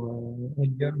partners, so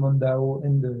Mondao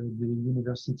and the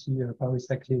University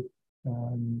Paris-Saclay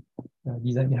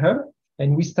Design Hub,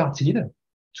 and we started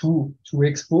to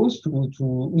expose,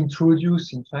 to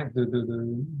introduce, in fact,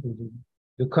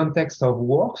 the context of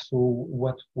work. So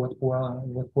what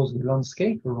was the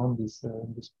landscape around this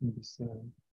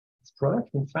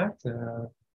product, in fact,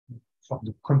 for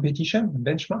the competition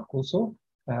benchmark also,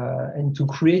 and to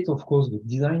create, of course, the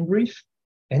design brief,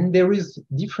 And there is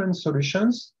different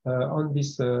solutions on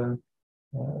this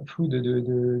through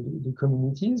the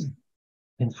communities,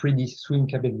 and 3D swim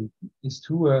capability is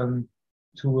to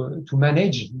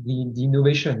manage the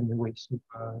innovation in a way. So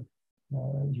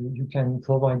you can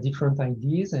provide different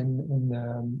ideas and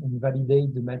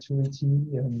validate the maturity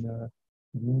and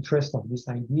the interest of these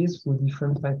ideas through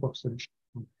different type of solutions.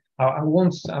 I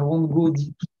won't go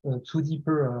deep, too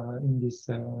deeper in this,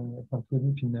 not too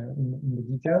deep in the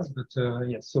details, but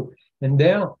yes. So, and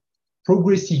there,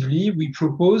 progressively, we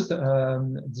proposed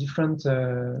different.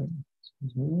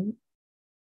 Excuse me.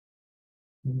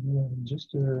 Maybe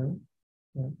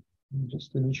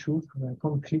just an issue. I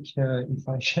can't click if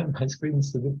I share my screen.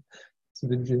 It's a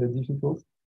bit difficult.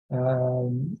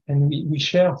 And we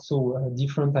share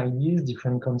different ideas,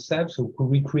 different concepts. So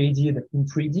we created in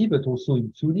 3D, but also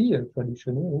in 2D,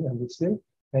 traditionally, I would say.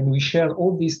 And we share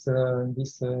all this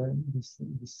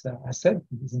asset,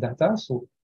 this data. So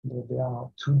there are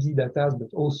 2D data,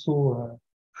 but also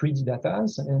 3D data.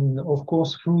 And of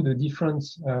course, through the different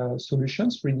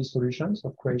solutions, 3D solutions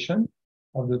of creation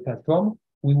of the platform,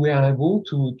 we were able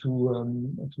to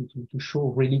show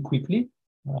really quickly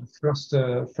first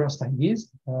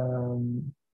ideas.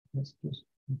 Let's just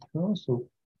so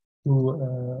to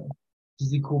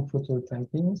physical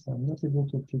prototyping. So I'm not able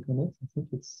to click on it. I think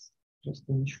it's just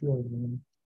an issue of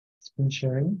screen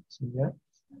sharing. So yeah.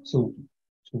 So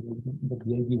but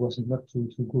the idea was not to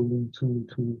go into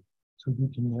too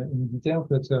deep in detail,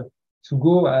 but to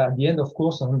go at the end, of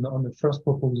course, on the first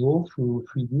proposal through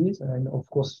 3Ds, and of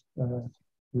course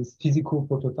with physical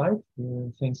prototype,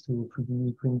 thanks to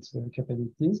 3D print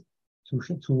capabilities,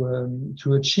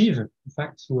 to achieve, in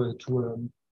fact, to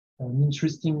an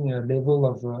interesting level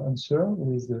of answer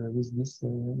with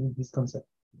this concept.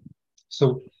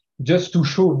 So just to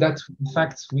show that, in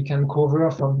fact, we can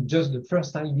cover from just the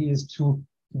first ideas to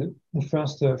the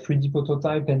first 3D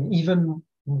prototype, and even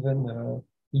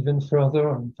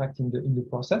further, in fact, in the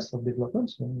process of development,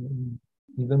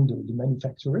 even the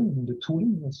manufacturing and the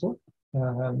tooling also.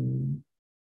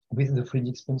 With the 3D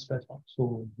Expense platform.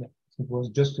 So yeah, it was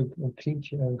just a quick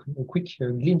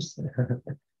glimpse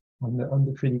on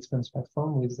the 3D Expense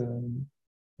platform with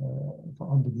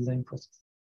on the design process.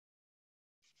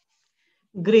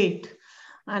 Great.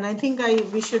 And I think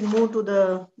we should move to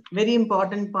the very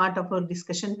important part of our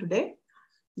discussion today,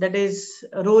 that is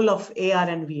a role of AR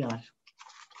and VR.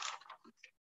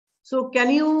 So can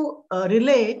you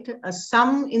relate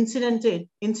some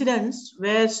incidents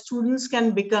where students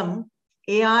can become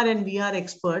AR and VR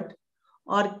expert,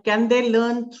 or can they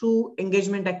learn through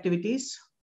engagement activities?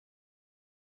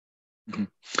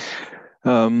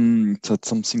 That's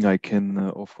something I can,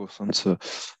 of course, answer.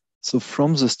 So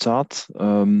from the start,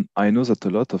 I know that a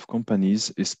lot of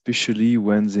companies, especially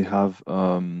when they have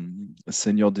a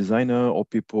senior designer or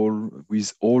people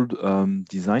with old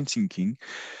design thinking,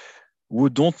 who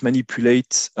don't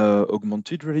manipulate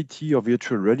augmented reality or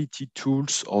virtual reality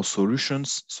tools or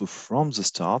solutions. So from the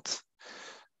start,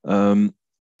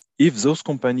 if those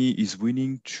company is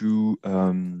willing to,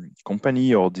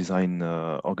 company or design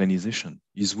organization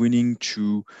is willing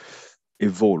to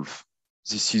evolve,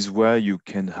 this is where you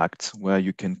can act, where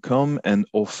you can come and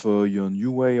offer your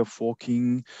new way of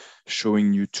working, showing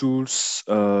new tools,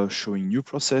 showing new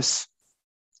process.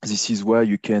 This is where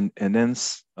you can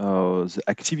enhance the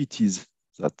activities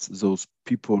that those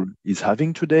people is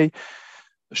having today,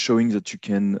 showing that you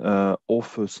can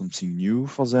offer something new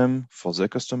for them, for their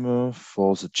customer,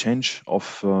 for the change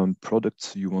of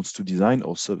products you want to design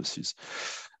or services.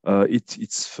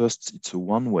 It's a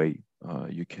one way.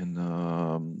 You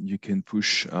can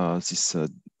push this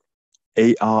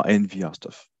AR and VR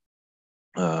stuff.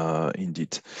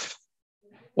 Indeed.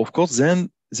 Of course, then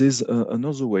there's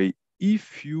another way.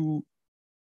 If you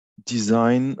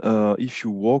design, if you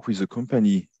work with a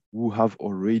company who have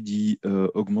already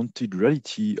augmented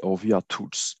reality or VR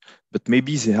tools, but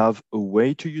maybe they have a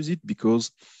way to use it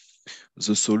because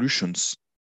the solutions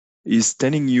is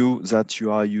telling you that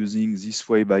you are using this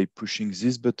way by pushing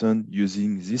this button,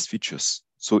 using these features.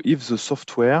 So if the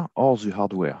software or the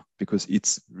hardware, because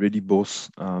it's really both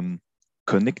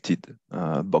connected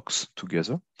box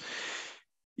together,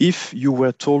 if you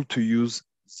were told to use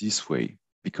this way,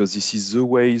 because this is the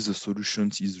way the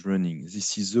solution is running,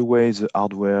 this is the way the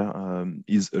hardware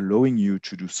is allowing you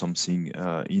to do something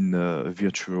in a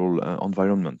virtual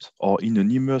environment or in an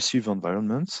immersive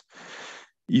environment,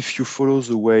 if you follow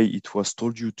the way it was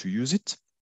told you to use it,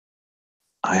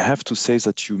 I have to say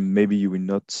that maybe you will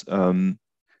not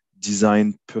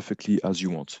design perfectly as you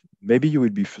want. Maybe you will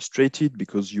be frustrated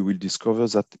because you will discover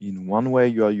that in one way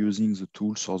you are using the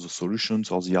tools or the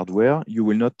solutions or the hardware, you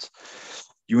will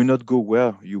you will not go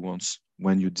where you want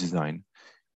when you design.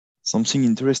 Something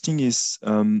interesting is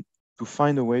to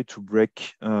find a way to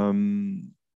break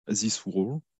this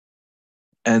wall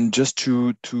and just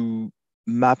to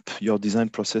map your design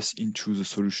process into the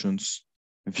solutions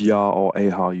VR or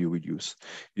AR you will use.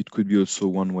 It could be also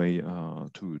one way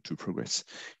to progress.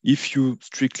 If you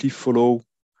strictly follow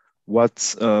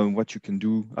what you can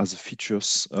do as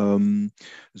features, the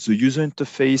user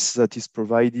interface that is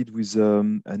provided with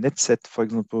a net set, for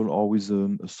example, or with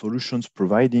solutions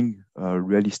providing a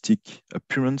realistic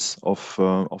appearance of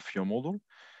your model,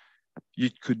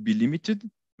 it could be limited,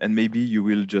 and maybe you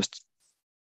will just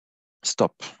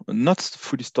not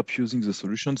fully stop using the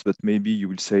solutions, but maybe you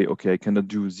will say, okay, I cannot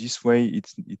do this way.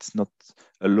 It's not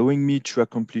allowing me to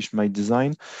accomplish my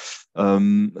design. So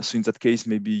in that case,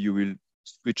 maybe you will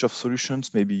switch off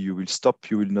solutions. Maybe you will stop.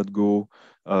 You will not go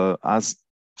as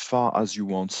far as you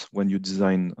want when you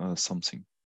design something.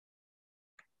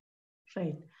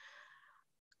 Right.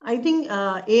 I think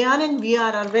AR and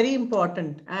VR are very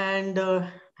important and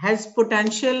has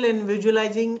potential in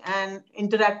visualizing and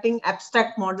interacting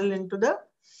abstract model into the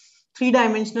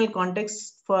three-dimensional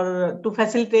context to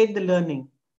facilitate the learning.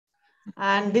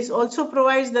 And this also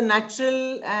provides the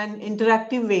natural and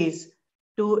interactive ways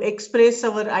to express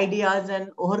our ideas and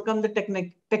overcome the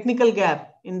technical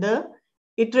gap in the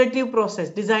iterative process,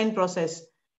 design process.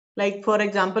 Like, for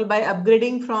example, by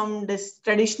upgrading from this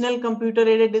traditional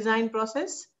computer-aided design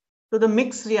process to the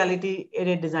mixed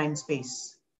reality-aided design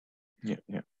space.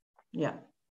 Yeah.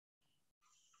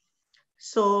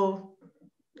 So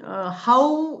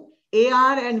how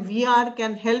AR and VR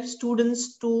can help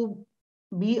students to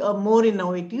be more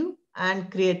innovative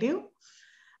and creative?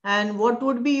 And what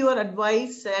would be your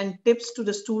advice and tips to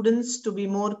the students to be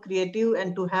more creative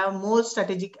and to have more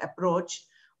strategic approach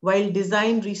while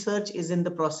design research is in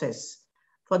the process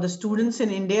for the students in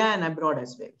India and abroad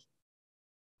as well?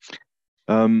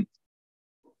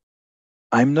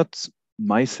 I'm not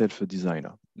myself a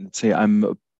designer. Let's say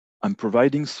I'm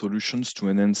providing solutions to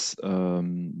enhance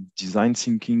design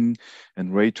thinking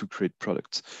and way to create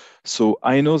products. So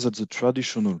I know that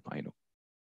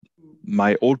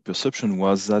my old perception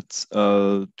was that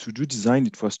to do design,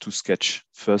 it was to sketch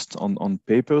first on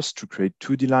papers, to create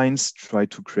 2D lines, try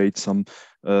to create some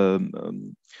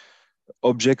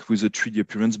object with a 3D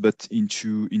appearance, but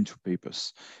into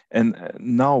papers. And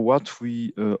now what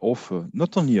we offer,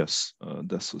 not only us,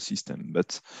 Dassault Systèmes,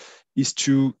 but is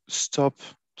to start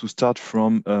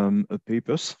from a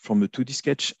papers, from a 2D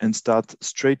sketch, and start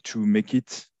straight to make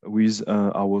it with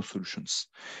our solutions.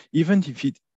 Even if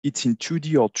it's in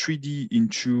 2D or 3D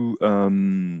into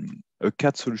a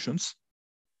CAD solutions,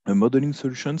 a modeling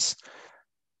solutions,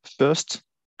 first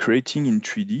creating in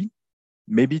 3D,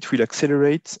 maybe it will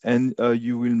accelerate, and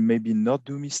you will maybe not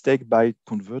do mistake by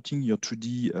converting your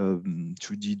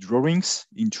 2D drawings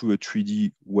into a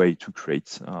 3D way to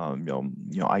create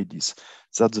your ideas.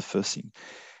 That's the first thing.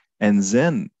 And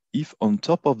then if on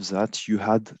top of that you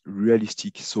had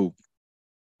realistic, so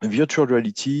virtual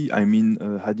reality, I mean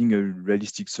adding a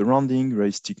realistic surrounding,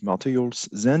 realistic materials,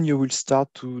 then you will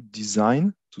start to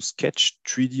design, to sketch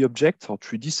 3D objects or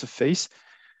 3D surface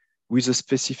with a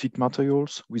specific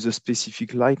materials, with a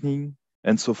specific lighting.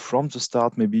 And so from the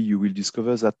start, maybe you will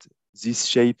discover that this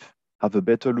shape have a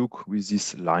better look with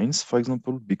these lines, for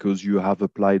example, because you have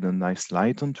applied a nice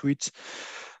light onto it.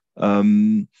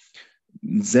 An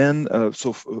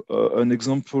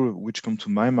example which come to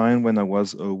my mind when I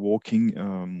was working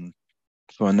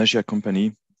for an Asia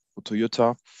company, for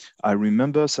Toyota, I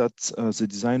remember that the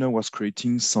designer was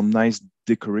creating some nice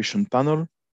decoration panel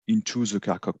into the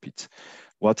car cockpit.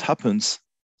 What happens,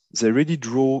 they already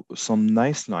draw some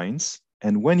nice lines,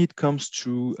 and when it comes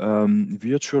to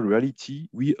virtual reality,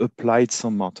 we applied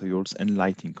some materials and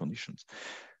lighting conditions.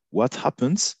 What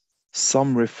happens,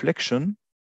 some reflection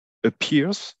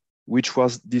appears, which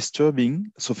was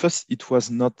disturbing. So first, it was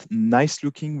not nice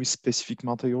looking with specific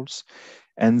materials,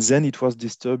 and then it was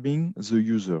disturbing the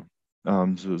user,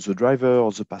 the driver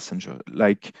or the passenger.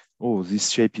 Like, oh, this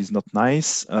shape is not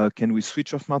nice. Can we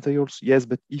switch off materials? Yes,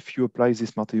 but if you apply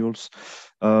these materials,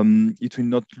 it will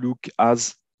not look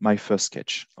as my first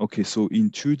sketch. Okay, so in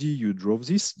 2D, you drove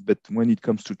this, but when it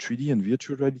comes to 3D and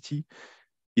virtual reality,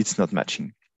 it's not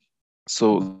matching.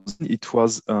 So it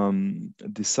was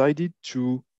decided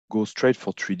to go straight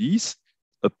for 3Ds,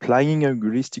 applying a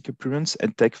realistic appearance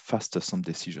and take faster some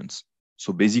decisions.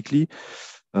 So basically,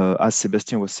 as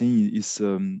Sébastien was saying, it's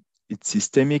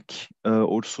systemic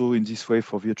also in this way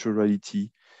for virtual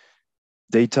reality.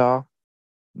 Data,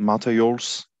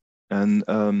 materials, and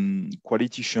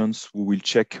quality assurance who will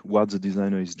check what the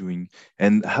designer is doing.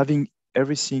 And having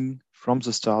everything from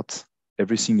the start,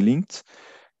 everything linked.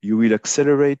 You will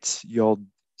accelerate your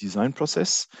design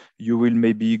process. You will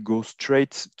maybe go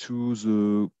straight to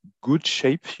the good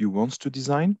shape you want to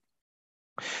design.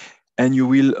 And you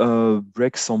will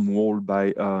break some wall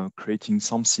by creating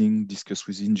something, discuss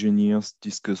with engineers,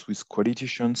 discuss with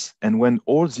qualiticians. And when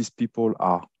all these people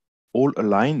are all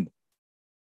aligned,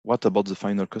 what about the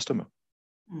final customer?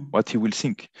 What he will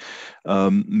think?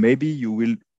 Maybe you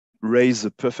will raise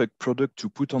a perfect product to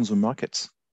put on the market,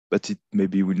 but it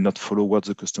maybe will not follow what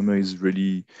the customer is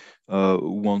really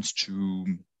wants to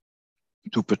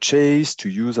purchase, to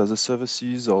use as a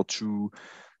services, or to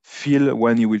feel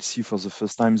when you will see for the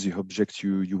first time the object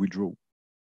you will draw.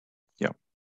 Yeah.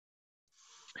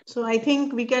 So I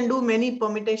think we can do many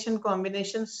permutation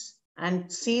combinations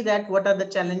and see that what are the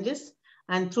challenges.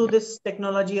 And through this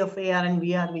technology of AR and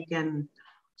VR, we can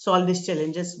solve these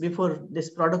challenges before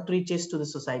this product reaches to the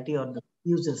society or the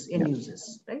users, end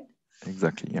users, right?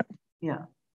 Exactly, yeah. Yeah.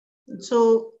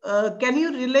 So can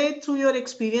you relate through your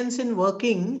experience in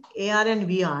working AR and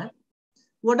VR?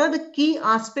 What are the key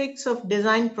aspects of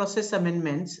design process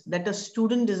amendments that a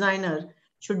student designer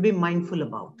should be mindful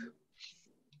about?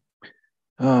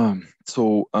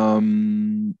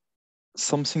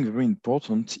 Something very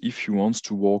important if you want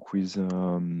to work with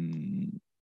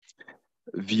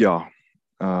VR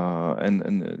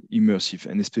and immersive,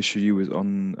 and especially with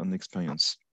on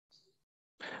experience.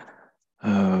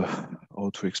 How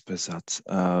to express that?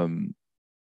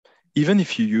 Even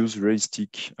if you use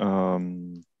realistic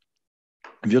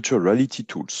virtual reality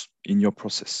tools in your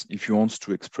process, if you want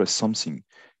to express something,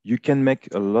 you can make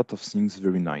a lot of things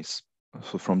very nice.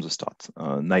 So from the start,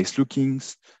 nice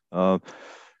lookings.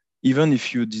 Even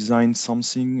if you design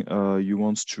something, you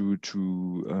want to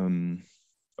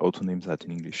how to name that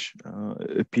in English?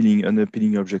 An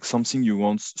appealing object, something you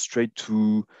want straight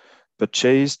to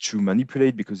purchase, to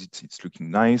manipulate because it's looking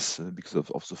nice, because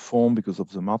of the form, because of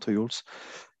the materials.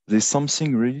 There's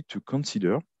something really to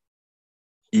consider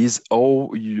is how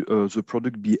the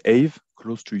product behave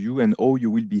close to you and how you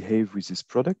will behave with this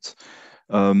product.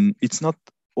 It's not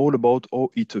all about how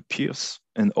it appears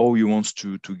and how you want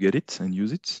to get it and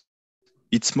use it.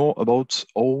 It's more about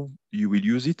how you will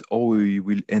use it, how you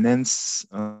will enhance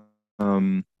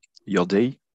your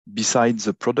day besides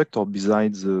the product or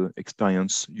besides the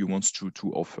experience you want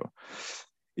to offer.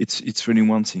 It's really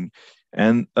one thing.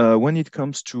 And when it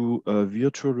comes to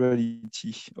virtual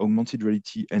reality, augmented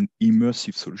reality, and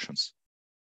immersive solutions,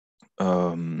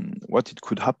 what it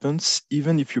could happen,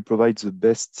 even if you provide the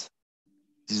best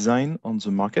design on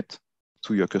the market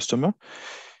to your customer,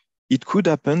 it could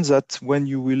happen that when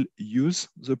you will use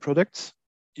the product,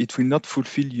 it will not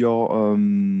fulfill your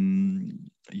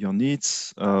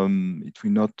needs. It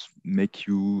will not make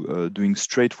you doing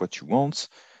straight what you want,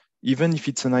 even if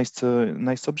it's a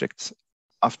nice object.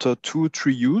 After 2 or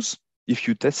 3 use, if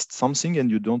you test something and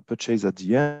you don't purchase at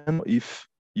the end, if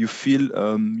you feel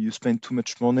you spend too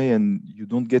much money and you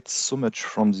don't get so much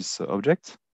from this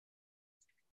object,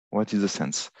 what is the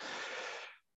sense?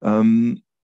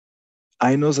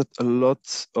 I know that a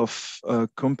lot of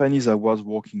companies I was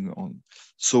working on,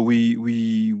 so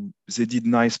they did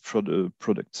nice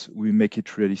products. We make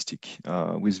it realistic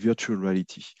with virtual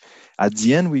reality. At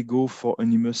the end, we go for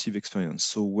an immersive experience.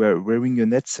 So we're wearing a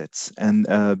headset and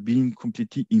being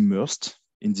completely immersed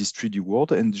in this 3D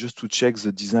world, and just to check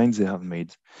the design they have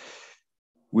made.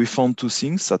 We found 2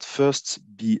 things. At first,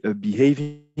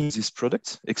 behaving this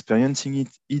product, experiencing it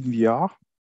in VR.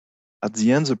 At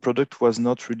the end, the product was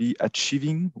not really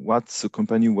achieving what the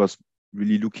company was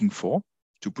really looking for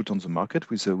to put on the market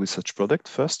with such product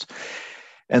first.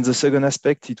 And the second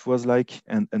aspect, it was like,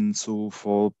 and so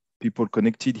for people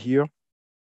connected here,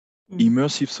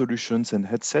 immersive solutions and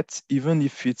headsets, even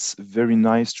if it's very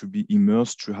nice to be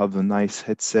immersed, to have a nice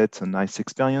headset, a nice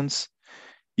experience,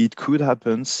 it could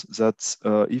happen that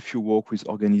if you work with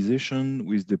organization,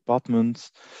 with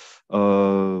departments,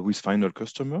 with final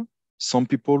customer, some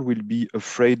people will be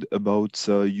afraid about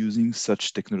using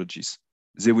such technologies.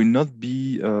 They will not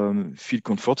be feel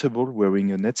comfortable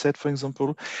wearing a headset, for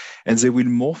example, and they will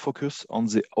more focus on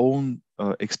their own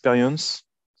experience,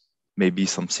 maybe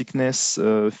some sickness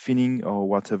feeling or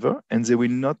whatever, and they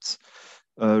will not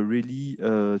really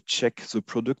check the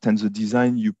product and the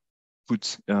design you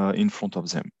put in front of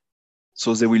them.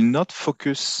 So they will not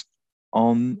focus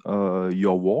on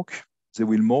your work. They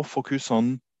will more focus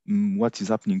on what is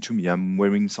happening to me. I'm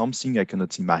wearing something, I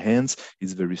cannot see my hands.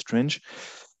 It's very strange.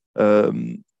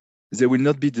 They will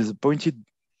not be disappointed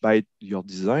by your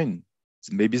design.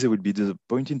 Maybe they will be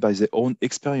disappointed by their own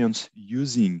experience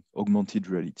using augmented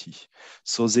reality.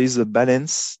 So there's a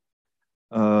balance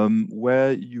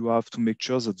where you have to make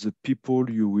sure that the people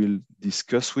you will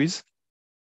discuss with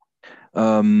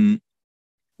will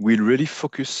really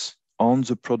focus on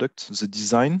the product, the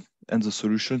design, and the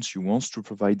solutions you want to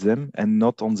provide them, and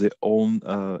not on their own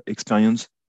experience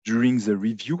during the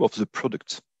review of the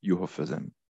product you offer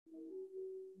them.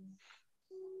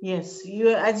 Yes,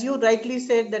 as you rightly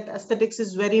said, that aesthetics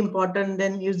is very important,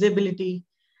 then usability,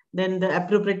 then the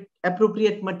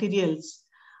appropriate materials.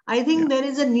 I think there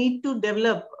is a need to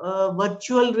develop a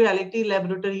virtual reality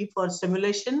laboratory for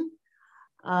simulation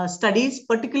studies,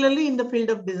 particularly in the field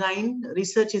of design.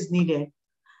 Research is needed.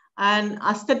 And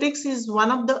aesthetics is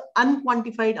one of the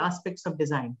unquantified aspects of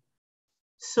design.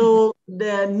 So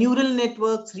the neural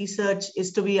networks research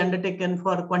is to be undertaken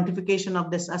for quantification of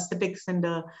this aesthetics and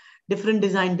different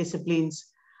design disciplines.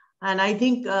 And I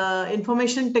think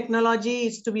information technology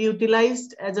is to be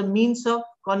utilized as a means of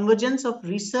convergence of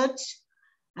research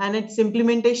and its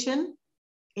implementation,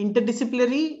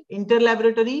 interdisciplinary,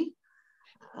 interlaboratory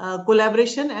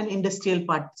collaboration, and industrial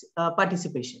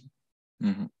participation.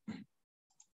 Mm-hmm.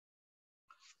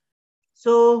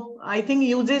 So I think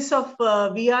uses of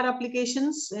VR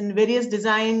applications in various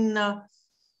design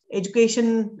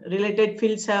education related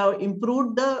fields have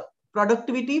improved the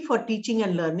productivity for teaching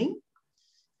and learning,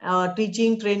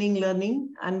 teaching, training,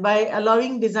 learning, and by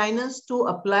allowing designers to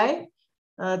apply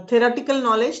theoretical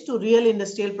knowledge to real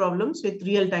industrial problems with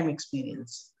real-time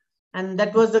experience. And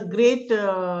that was a great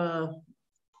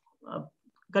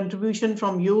contribution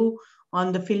from you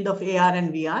on the field of AR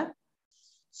and VR.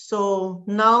 So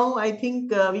now I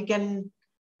think we can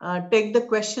take the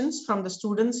questions from the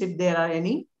students if there are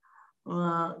any.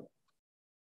 Mr.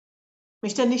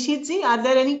 Nishitji, are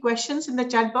there any questions in the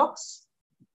chat box?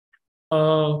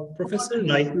 Professor,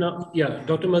 right now, yeah,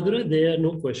 Dr. Madhura, there are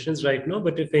no questions right now,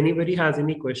 but if anybody has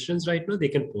any questions right now, they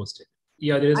can post it.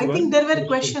 Yeah, there is one. I think there were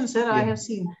questions, sir. Yeah. I have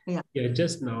seen. Yeah,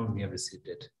 just now we have received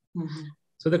it. Mm-hmm.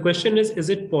 So the question is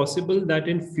it possible that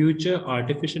in future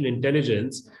artificial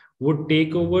intelligence would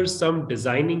take over some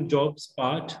designing jobs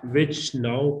part, which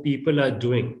now people are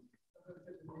doing?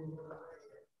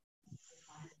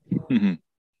 Mm-hmm.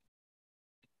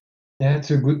 Yeah, that's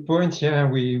a good point. Yeah,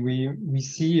 we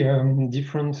see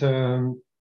different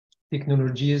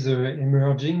technologies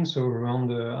emerging, so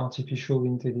around artificial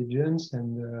intelligence,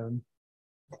 and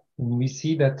we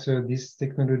see that these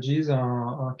technologies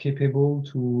are capable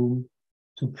to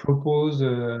propose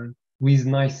with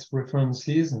nice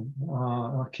references,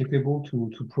 are capable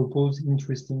to propose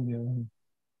interesting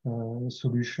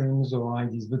solutions or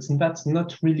ideas. But that's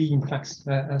not really, in fact,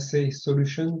 I say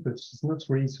solution, but it's not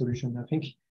really solution. I think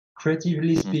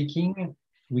creatively speaking,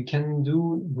 we can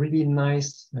do really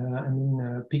nice,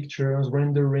 pictures,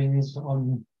 renderings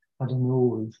on, I don't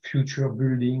know, future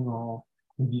building or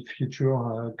maybe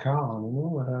future car, I don't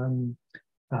know.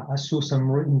 I saw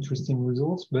some really interesting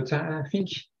results, but I think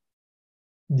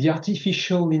the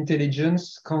artificial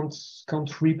intelligence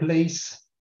can't replace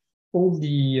all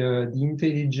the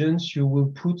intelligence you will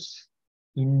put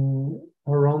in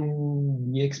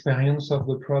around the experience of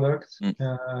the product.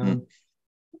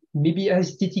 Maybe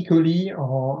aesthetically,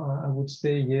 or I would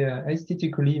say, yeah,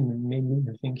 aesthetically, mainly,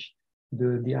 I think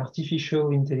the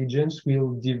artificial intelligence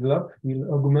will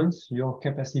augment your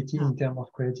capacity in terms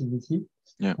of creativity.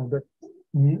 Yeah. But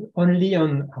only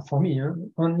on, for me,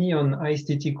 only on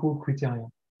aesthetical criteria.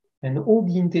 And all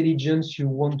the intelligence you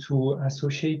want to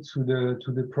associate to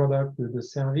the product, the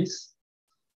service,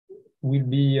 will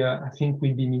be, I think,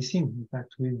 will be missing, in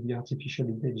fact, with the artificial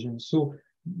intelligence. So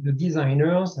the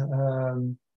designers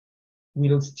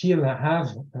will still have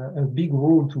a big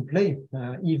role to play,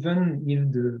 even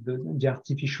if the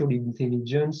artificial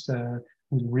intelligence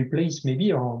will replace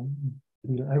maybe, or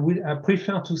I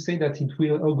prefer to say that it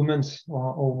will augment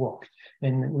our work,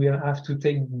 and we'll have to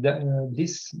take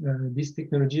this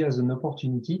technology as an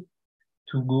opportunity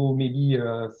to go maybe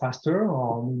faster,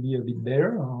 or maybe a bit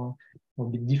better, or a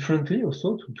bit differently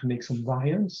also, to make some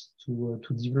variants, to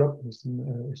develop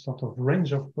a sort of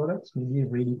range of products, maybe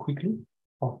really quickly,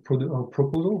 or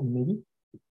proposal maybe,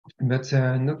 but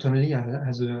not only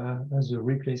as a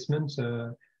replacement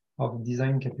of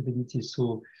design capabilities.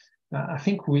 So I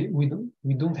think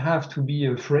we don't have to be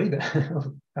afraid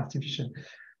of artificial,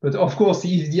 but of course,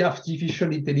 if the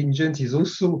artificial intelligence is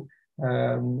also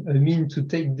a means to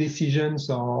take decisions,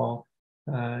 or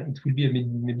it will be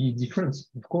maybe different,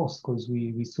 of course, because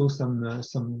we saw some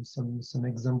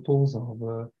examples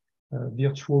of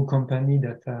virtual company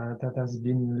that has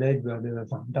been led by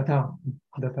that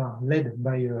are led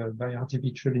by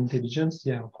artificial intelligence.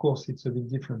 Yeah, of course, it's a bit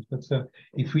different. But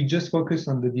if we just focus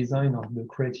on the design of the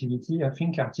creativity, I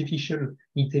think artificial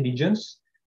intelligence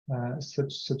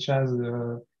such as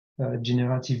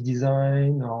generative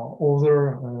design or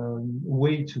other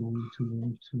way to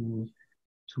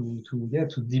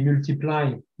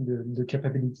demultiply the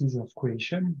capabilities of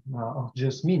creation are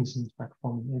just means. In fact,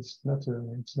 for me, it's not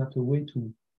a way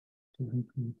to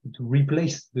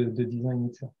replace the design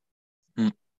itself.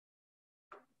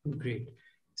 Great.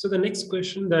 So the next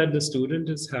question that the student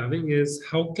is having is,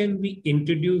 how can we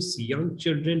introduce young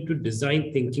children to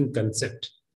design thinking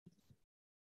concept?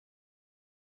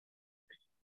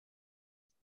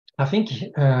 I think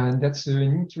that's a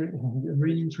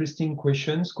really interesting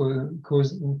question,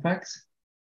 because in fact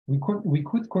we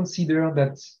could consider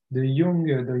that the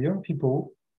young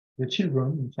people, the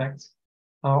children, in fact,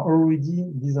 are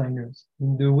already designers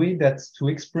in the way that to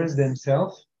express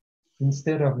themselves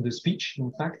instead of the speech.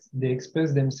 In fact, they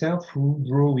express themselves through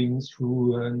drawings,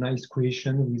 through nice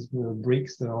creation with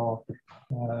bricks, or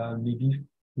maybe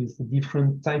with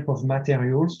different type of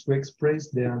materials to express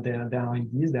their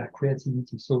ideas, their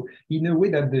creativity. So in a way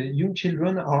that the young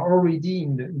children are already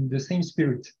in the same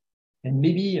spirit. And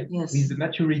maybe with the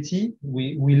maturity,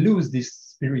 we lose this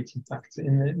spirit, in fact.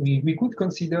 And we could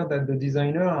consider that the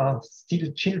designers are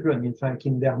still children, in fact,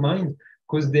 in their mind,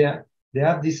 because they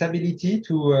have this ability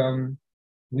to,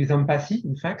 with empathy,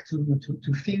 in fact, to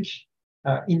think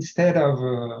instead of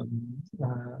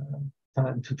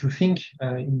to think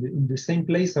in the same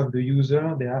place of the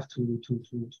user. They have to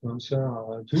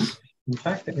answer to, in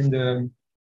fact, and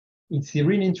it's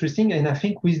really interesting. And I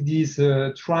think with this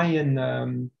try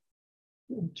and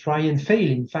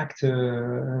fail, in fact,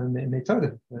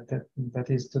 method that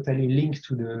is totally linked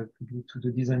to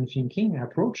the design thinking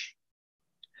approach,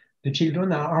 the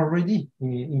children are already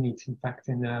in it, in fact.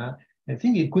 And I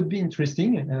think it could be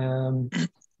interesting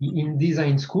in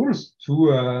design schools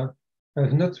to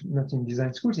not in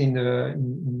design schools,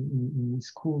 in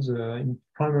schools, in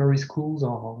primary schools,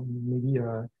 or maybe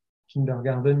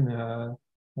kindergarten,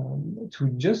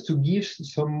 to give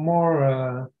some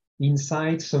more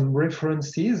insights, some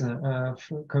references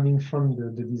coming from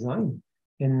the design.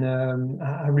 And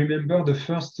I remember the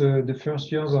first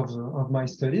years of my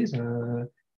studies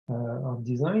of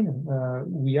design.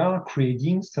 We are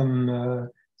creating some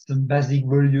basic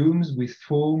volumes with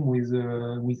foam,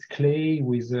 with clay,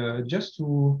 with just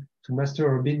to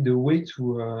master a bit the way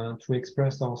to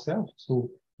express ourselves. So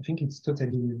I think it's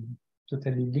totally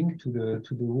linked to the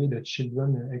way that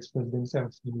children express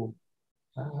themselves. So,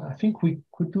 I think we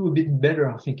could do a bit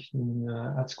better, I think,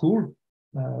 at school,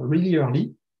 really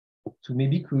early, to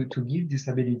maybe to give this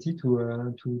ability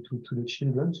to the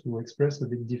children to express a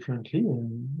bit differently,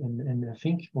 and I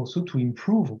think also to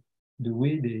improve the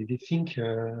way they think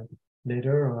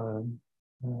later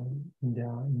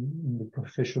in the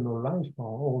professional life,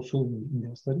 or also in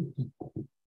their study.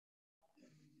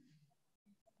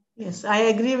 Yes, I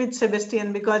agree with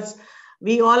Sébastien, because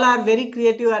we all are very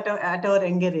creative at our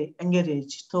younger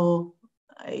age. So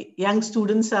young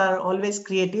students are always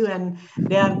creative, and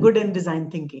they are good in design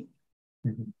thinking.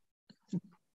 Mm-hmm.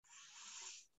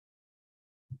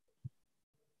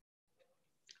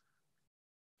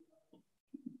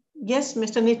 Yes,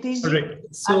 Mr. Nitish. Right.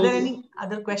 So, are there any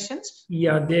other questions?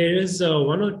 Yeah, there is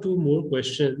one or two more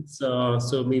questions.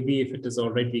 So maybe if it is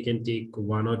all right, we can take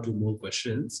one or two more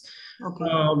questions. Okay.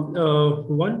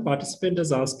 One participant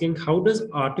is asking, how does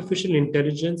artificial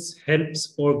intelligence helps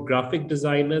for graphic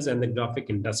designers and the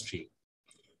graphic industry?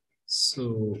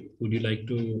 So would you like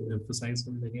to emphasize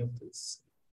on any of this?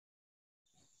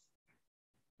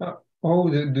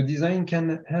 The design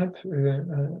can help.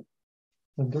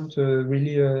 I don't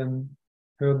really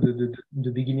heard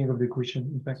the beginning of the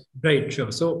question, in fact. Right,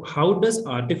 sure. So how does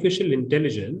artificial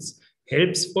intelligence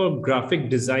helps for graphic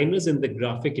designers in the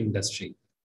graphic industry?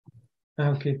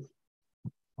 Okay.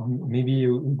 Maybe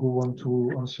you go on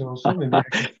to answer also. Maybe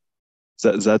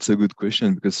That's a good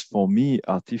question, because for me,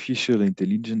 artificial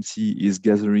intelligence is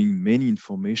gathering many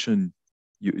information.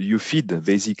 You feed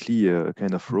basically a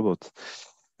kind of robot,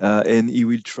 and it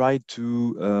will try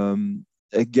to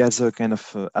gather kind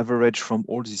of average from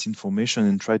all this information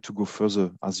and try to go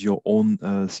further as your own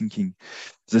thinking.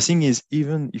 The thing is,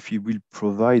 even if it will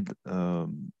provide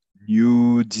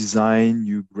new design,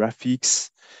 new graphics,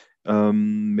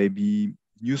 maybe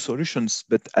new solutions,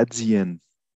 but at the end,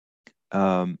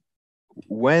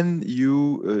 when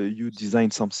you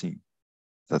design something,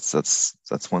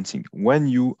 that's one thing. When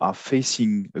you are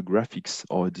facing a graphics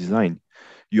or a design,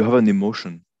 you have an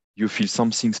emotion. You feel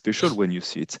something special when you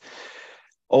see it.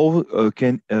 Or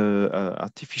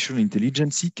artificial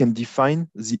intelligence can define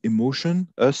the emotion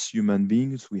us human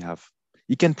beings we have.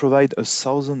 It can provide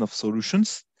 1,000 of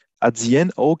solutions. At the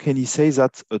end, how can he say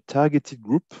that a targeted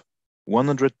group,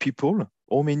 100 people,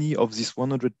 how many of these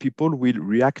 100 people will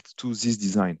react to this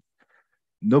design?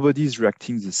 Nobody is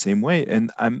reacting the same way,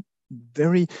 and I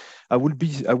would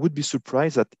be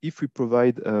surprised that if we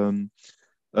provide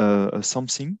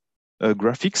something,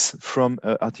 graphics from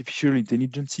artificial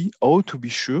intelligence, how to be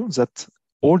sure that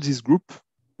all this group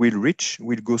will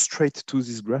go straight to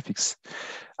these graphics.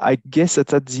 I guess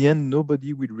that at the end,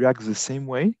 nobody will react the same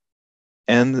way,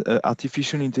 and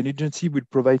artificial intelligence will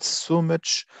provide so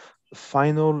much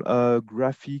final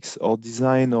graphics or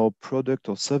design or product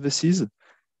or services.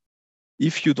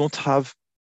 If you don't have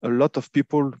a lot of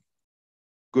people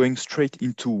going straight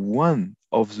into one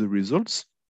of the results,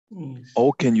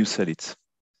 how can you sell it?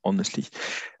 Honestly,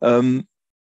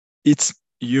 it's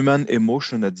human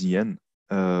emotion at the end,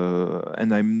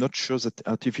 and I'm not sure that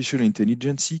artificial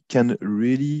intelligence can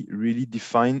really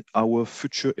define our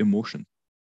future emotion.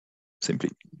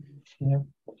 Simply. Yeah,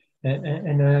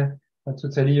 and I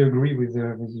totally agree with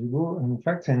Ugo. In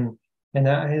fact, and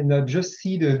I just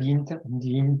see the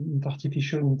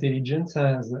artificial intelligence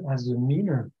as a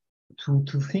mean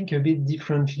to think a bit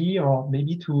differently, or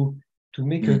maybe to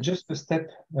make just a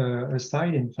step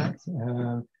aside. In fact,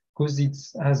 because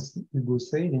it's, as Ugo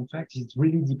said, in fact, it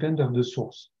really depends on the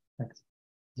source. In fact,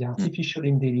 the artificial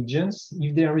intelligence,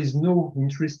 if there is no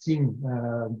interesting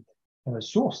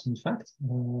source, in fact,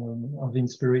 of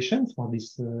inspiration for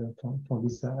this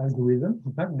algorithm,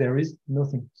 in fact, there is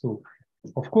nothing. So,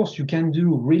 of course, you can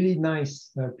do really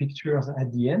nice pictures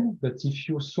at the end, but if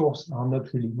your source are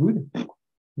not really good,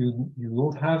 you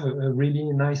won't have a really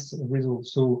nice result.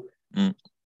 So,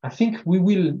 I think we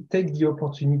will take the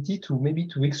opportunity to maybe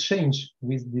to exchange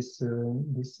with this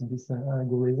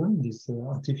algorithm, this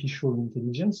artificial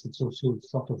intelligence. It's also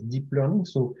sort of deep learning.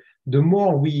 So the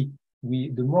more we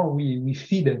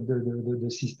feed the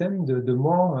system, the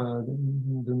more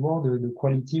the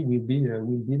quality will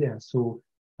be there. So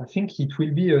I think it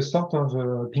will be a sort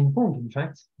of ping pong, in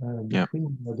fact,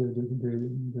 between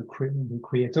the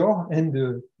creator and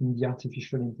the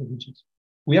artificial intelligence.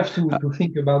 We have to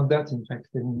think about that, in fact,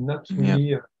 and not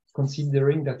really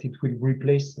considering that it will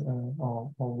replace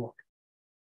our work.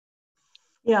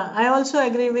 Yeah, I also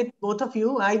agree with both of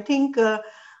you. I think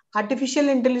artificial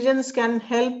intelligence can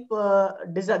help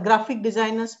graphic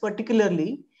designers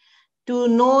particularly to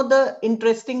know the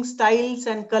interesting styles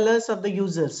and colors of the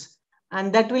users.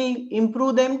 And that will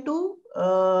improve them to,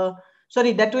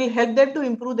 that will help them to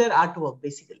improve their artwork,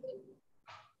 basically.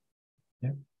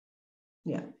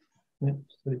 Yeah.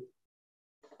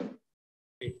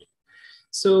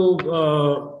 So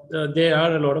there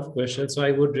are a lot of questions. So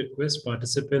I would request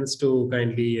participants to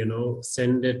kindly,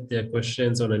 send their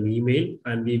questions on an email,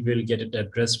 and we will get it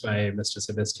addressed by Mr.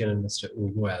 Sébastien and Mr.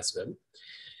 Ugo as well.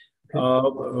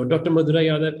 Okay. Dr. Madhura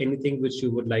Yadav, anything which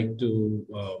you would like to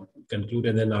conclude,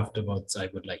 and then afterwards I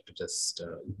would like to just.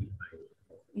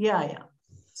 Yeah.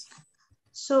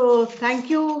 So thank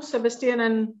you, Sébastien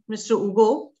and Mr.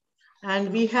 Ugo.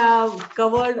 And we have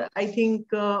covered, I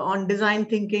think, on design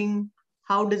thinking,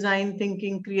 how design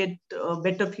thinking create a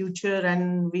better future,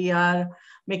 and we are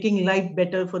making life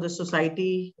better for the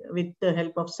society with the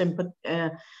help of sympathy.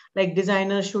 Like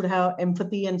designers should have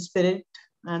empathy and spirit.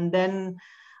 And then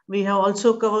we have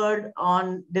also covered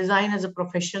on design as a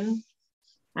profession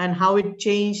and how it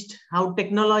changed, how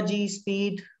technology,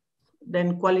 speed,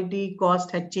 then quality, cost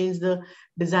had changed the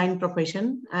design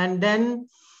profession. And then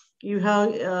you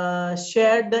have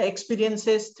shared the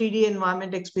experiences, 3D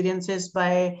environment experiences,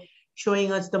 by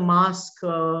showing us the mask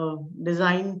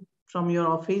design from your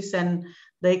office and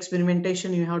the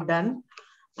experimentation you have done.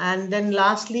 And then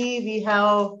lastly, we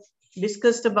have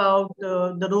discussed about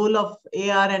the role of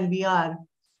AR and VR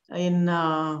in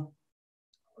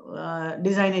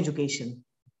design education.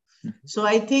 So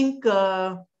I think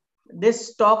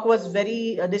this talk was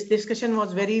this discussion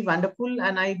was very wonderful,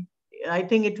 and I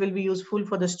think it will be useful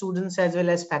for the students as well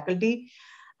as faculty.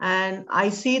 And I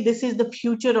see this is the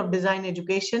future of design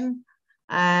education,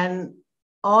 and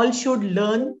all should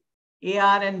learn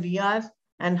AR and VR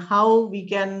and how we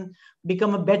can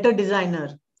become a better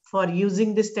designer for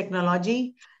using this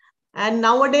technology. And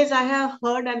nowadays I have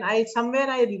heard, and somewhere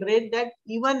I read that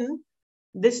even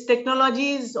this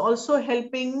technology is also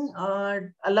helping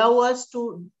allow us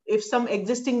to, if some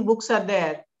existing books are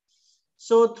there,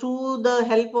 so through the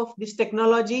help of this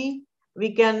technology,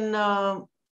 we can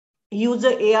use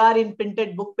the AR in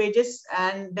printed book pages,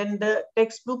 and then the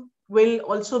textbook will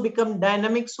also become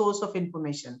dynamic source of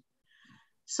information.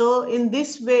 So in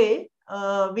this way,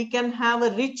 we can have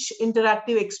a rich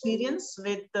interactive experience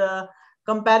with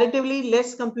comparatively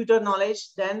less computer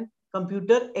knowledge than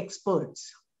computer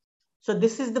experts. So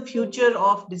this is the future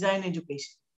of design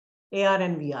education, AR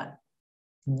and VR.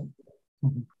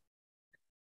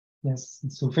 Yes.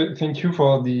 So thank you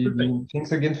for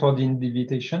thanks again for the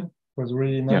invitation. It was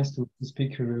really nice to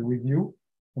speak with you,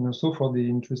 and also for the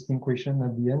interesting question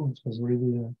at the end. It was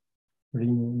really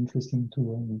interesting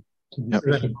to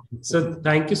discuss. Right. So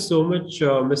thank you so much,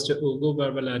 Mr. Ugo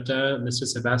Barba Lata, Mr.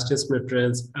 Sébastien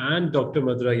Smetryns, and Dr.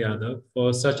 Madhura Yadav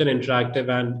for such an interactive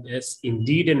and yes,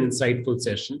 indeed an insightful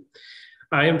session.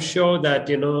 I am sure that,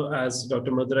 as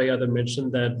Dr. Madhura Yadav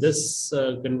mentioned, that this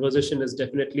conversation is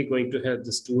definitely going to help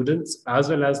the students as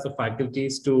well as the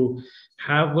faculties to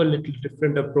have a little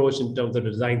different approach in terms of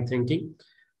design thinking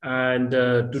and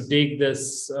to take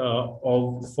this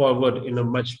all forward in a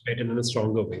much better and a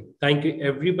stronger way. Thank you,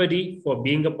 everybody, for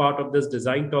being a part of this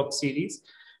Design Talk series.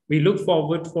 We look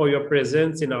forward for your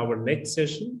presence in our next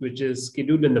session, which is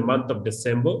scheduled in the month of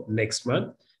December next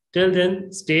month. Till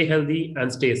then, stay healthy and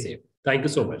stay safe. Thank you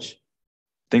so much.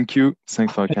 Thank you.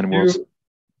 Thanks for your kind words.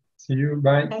 See you.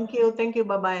 Bye. Thank you. Thank you.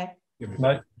 Bye-bye.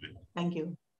 Bye. Thank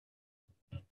you.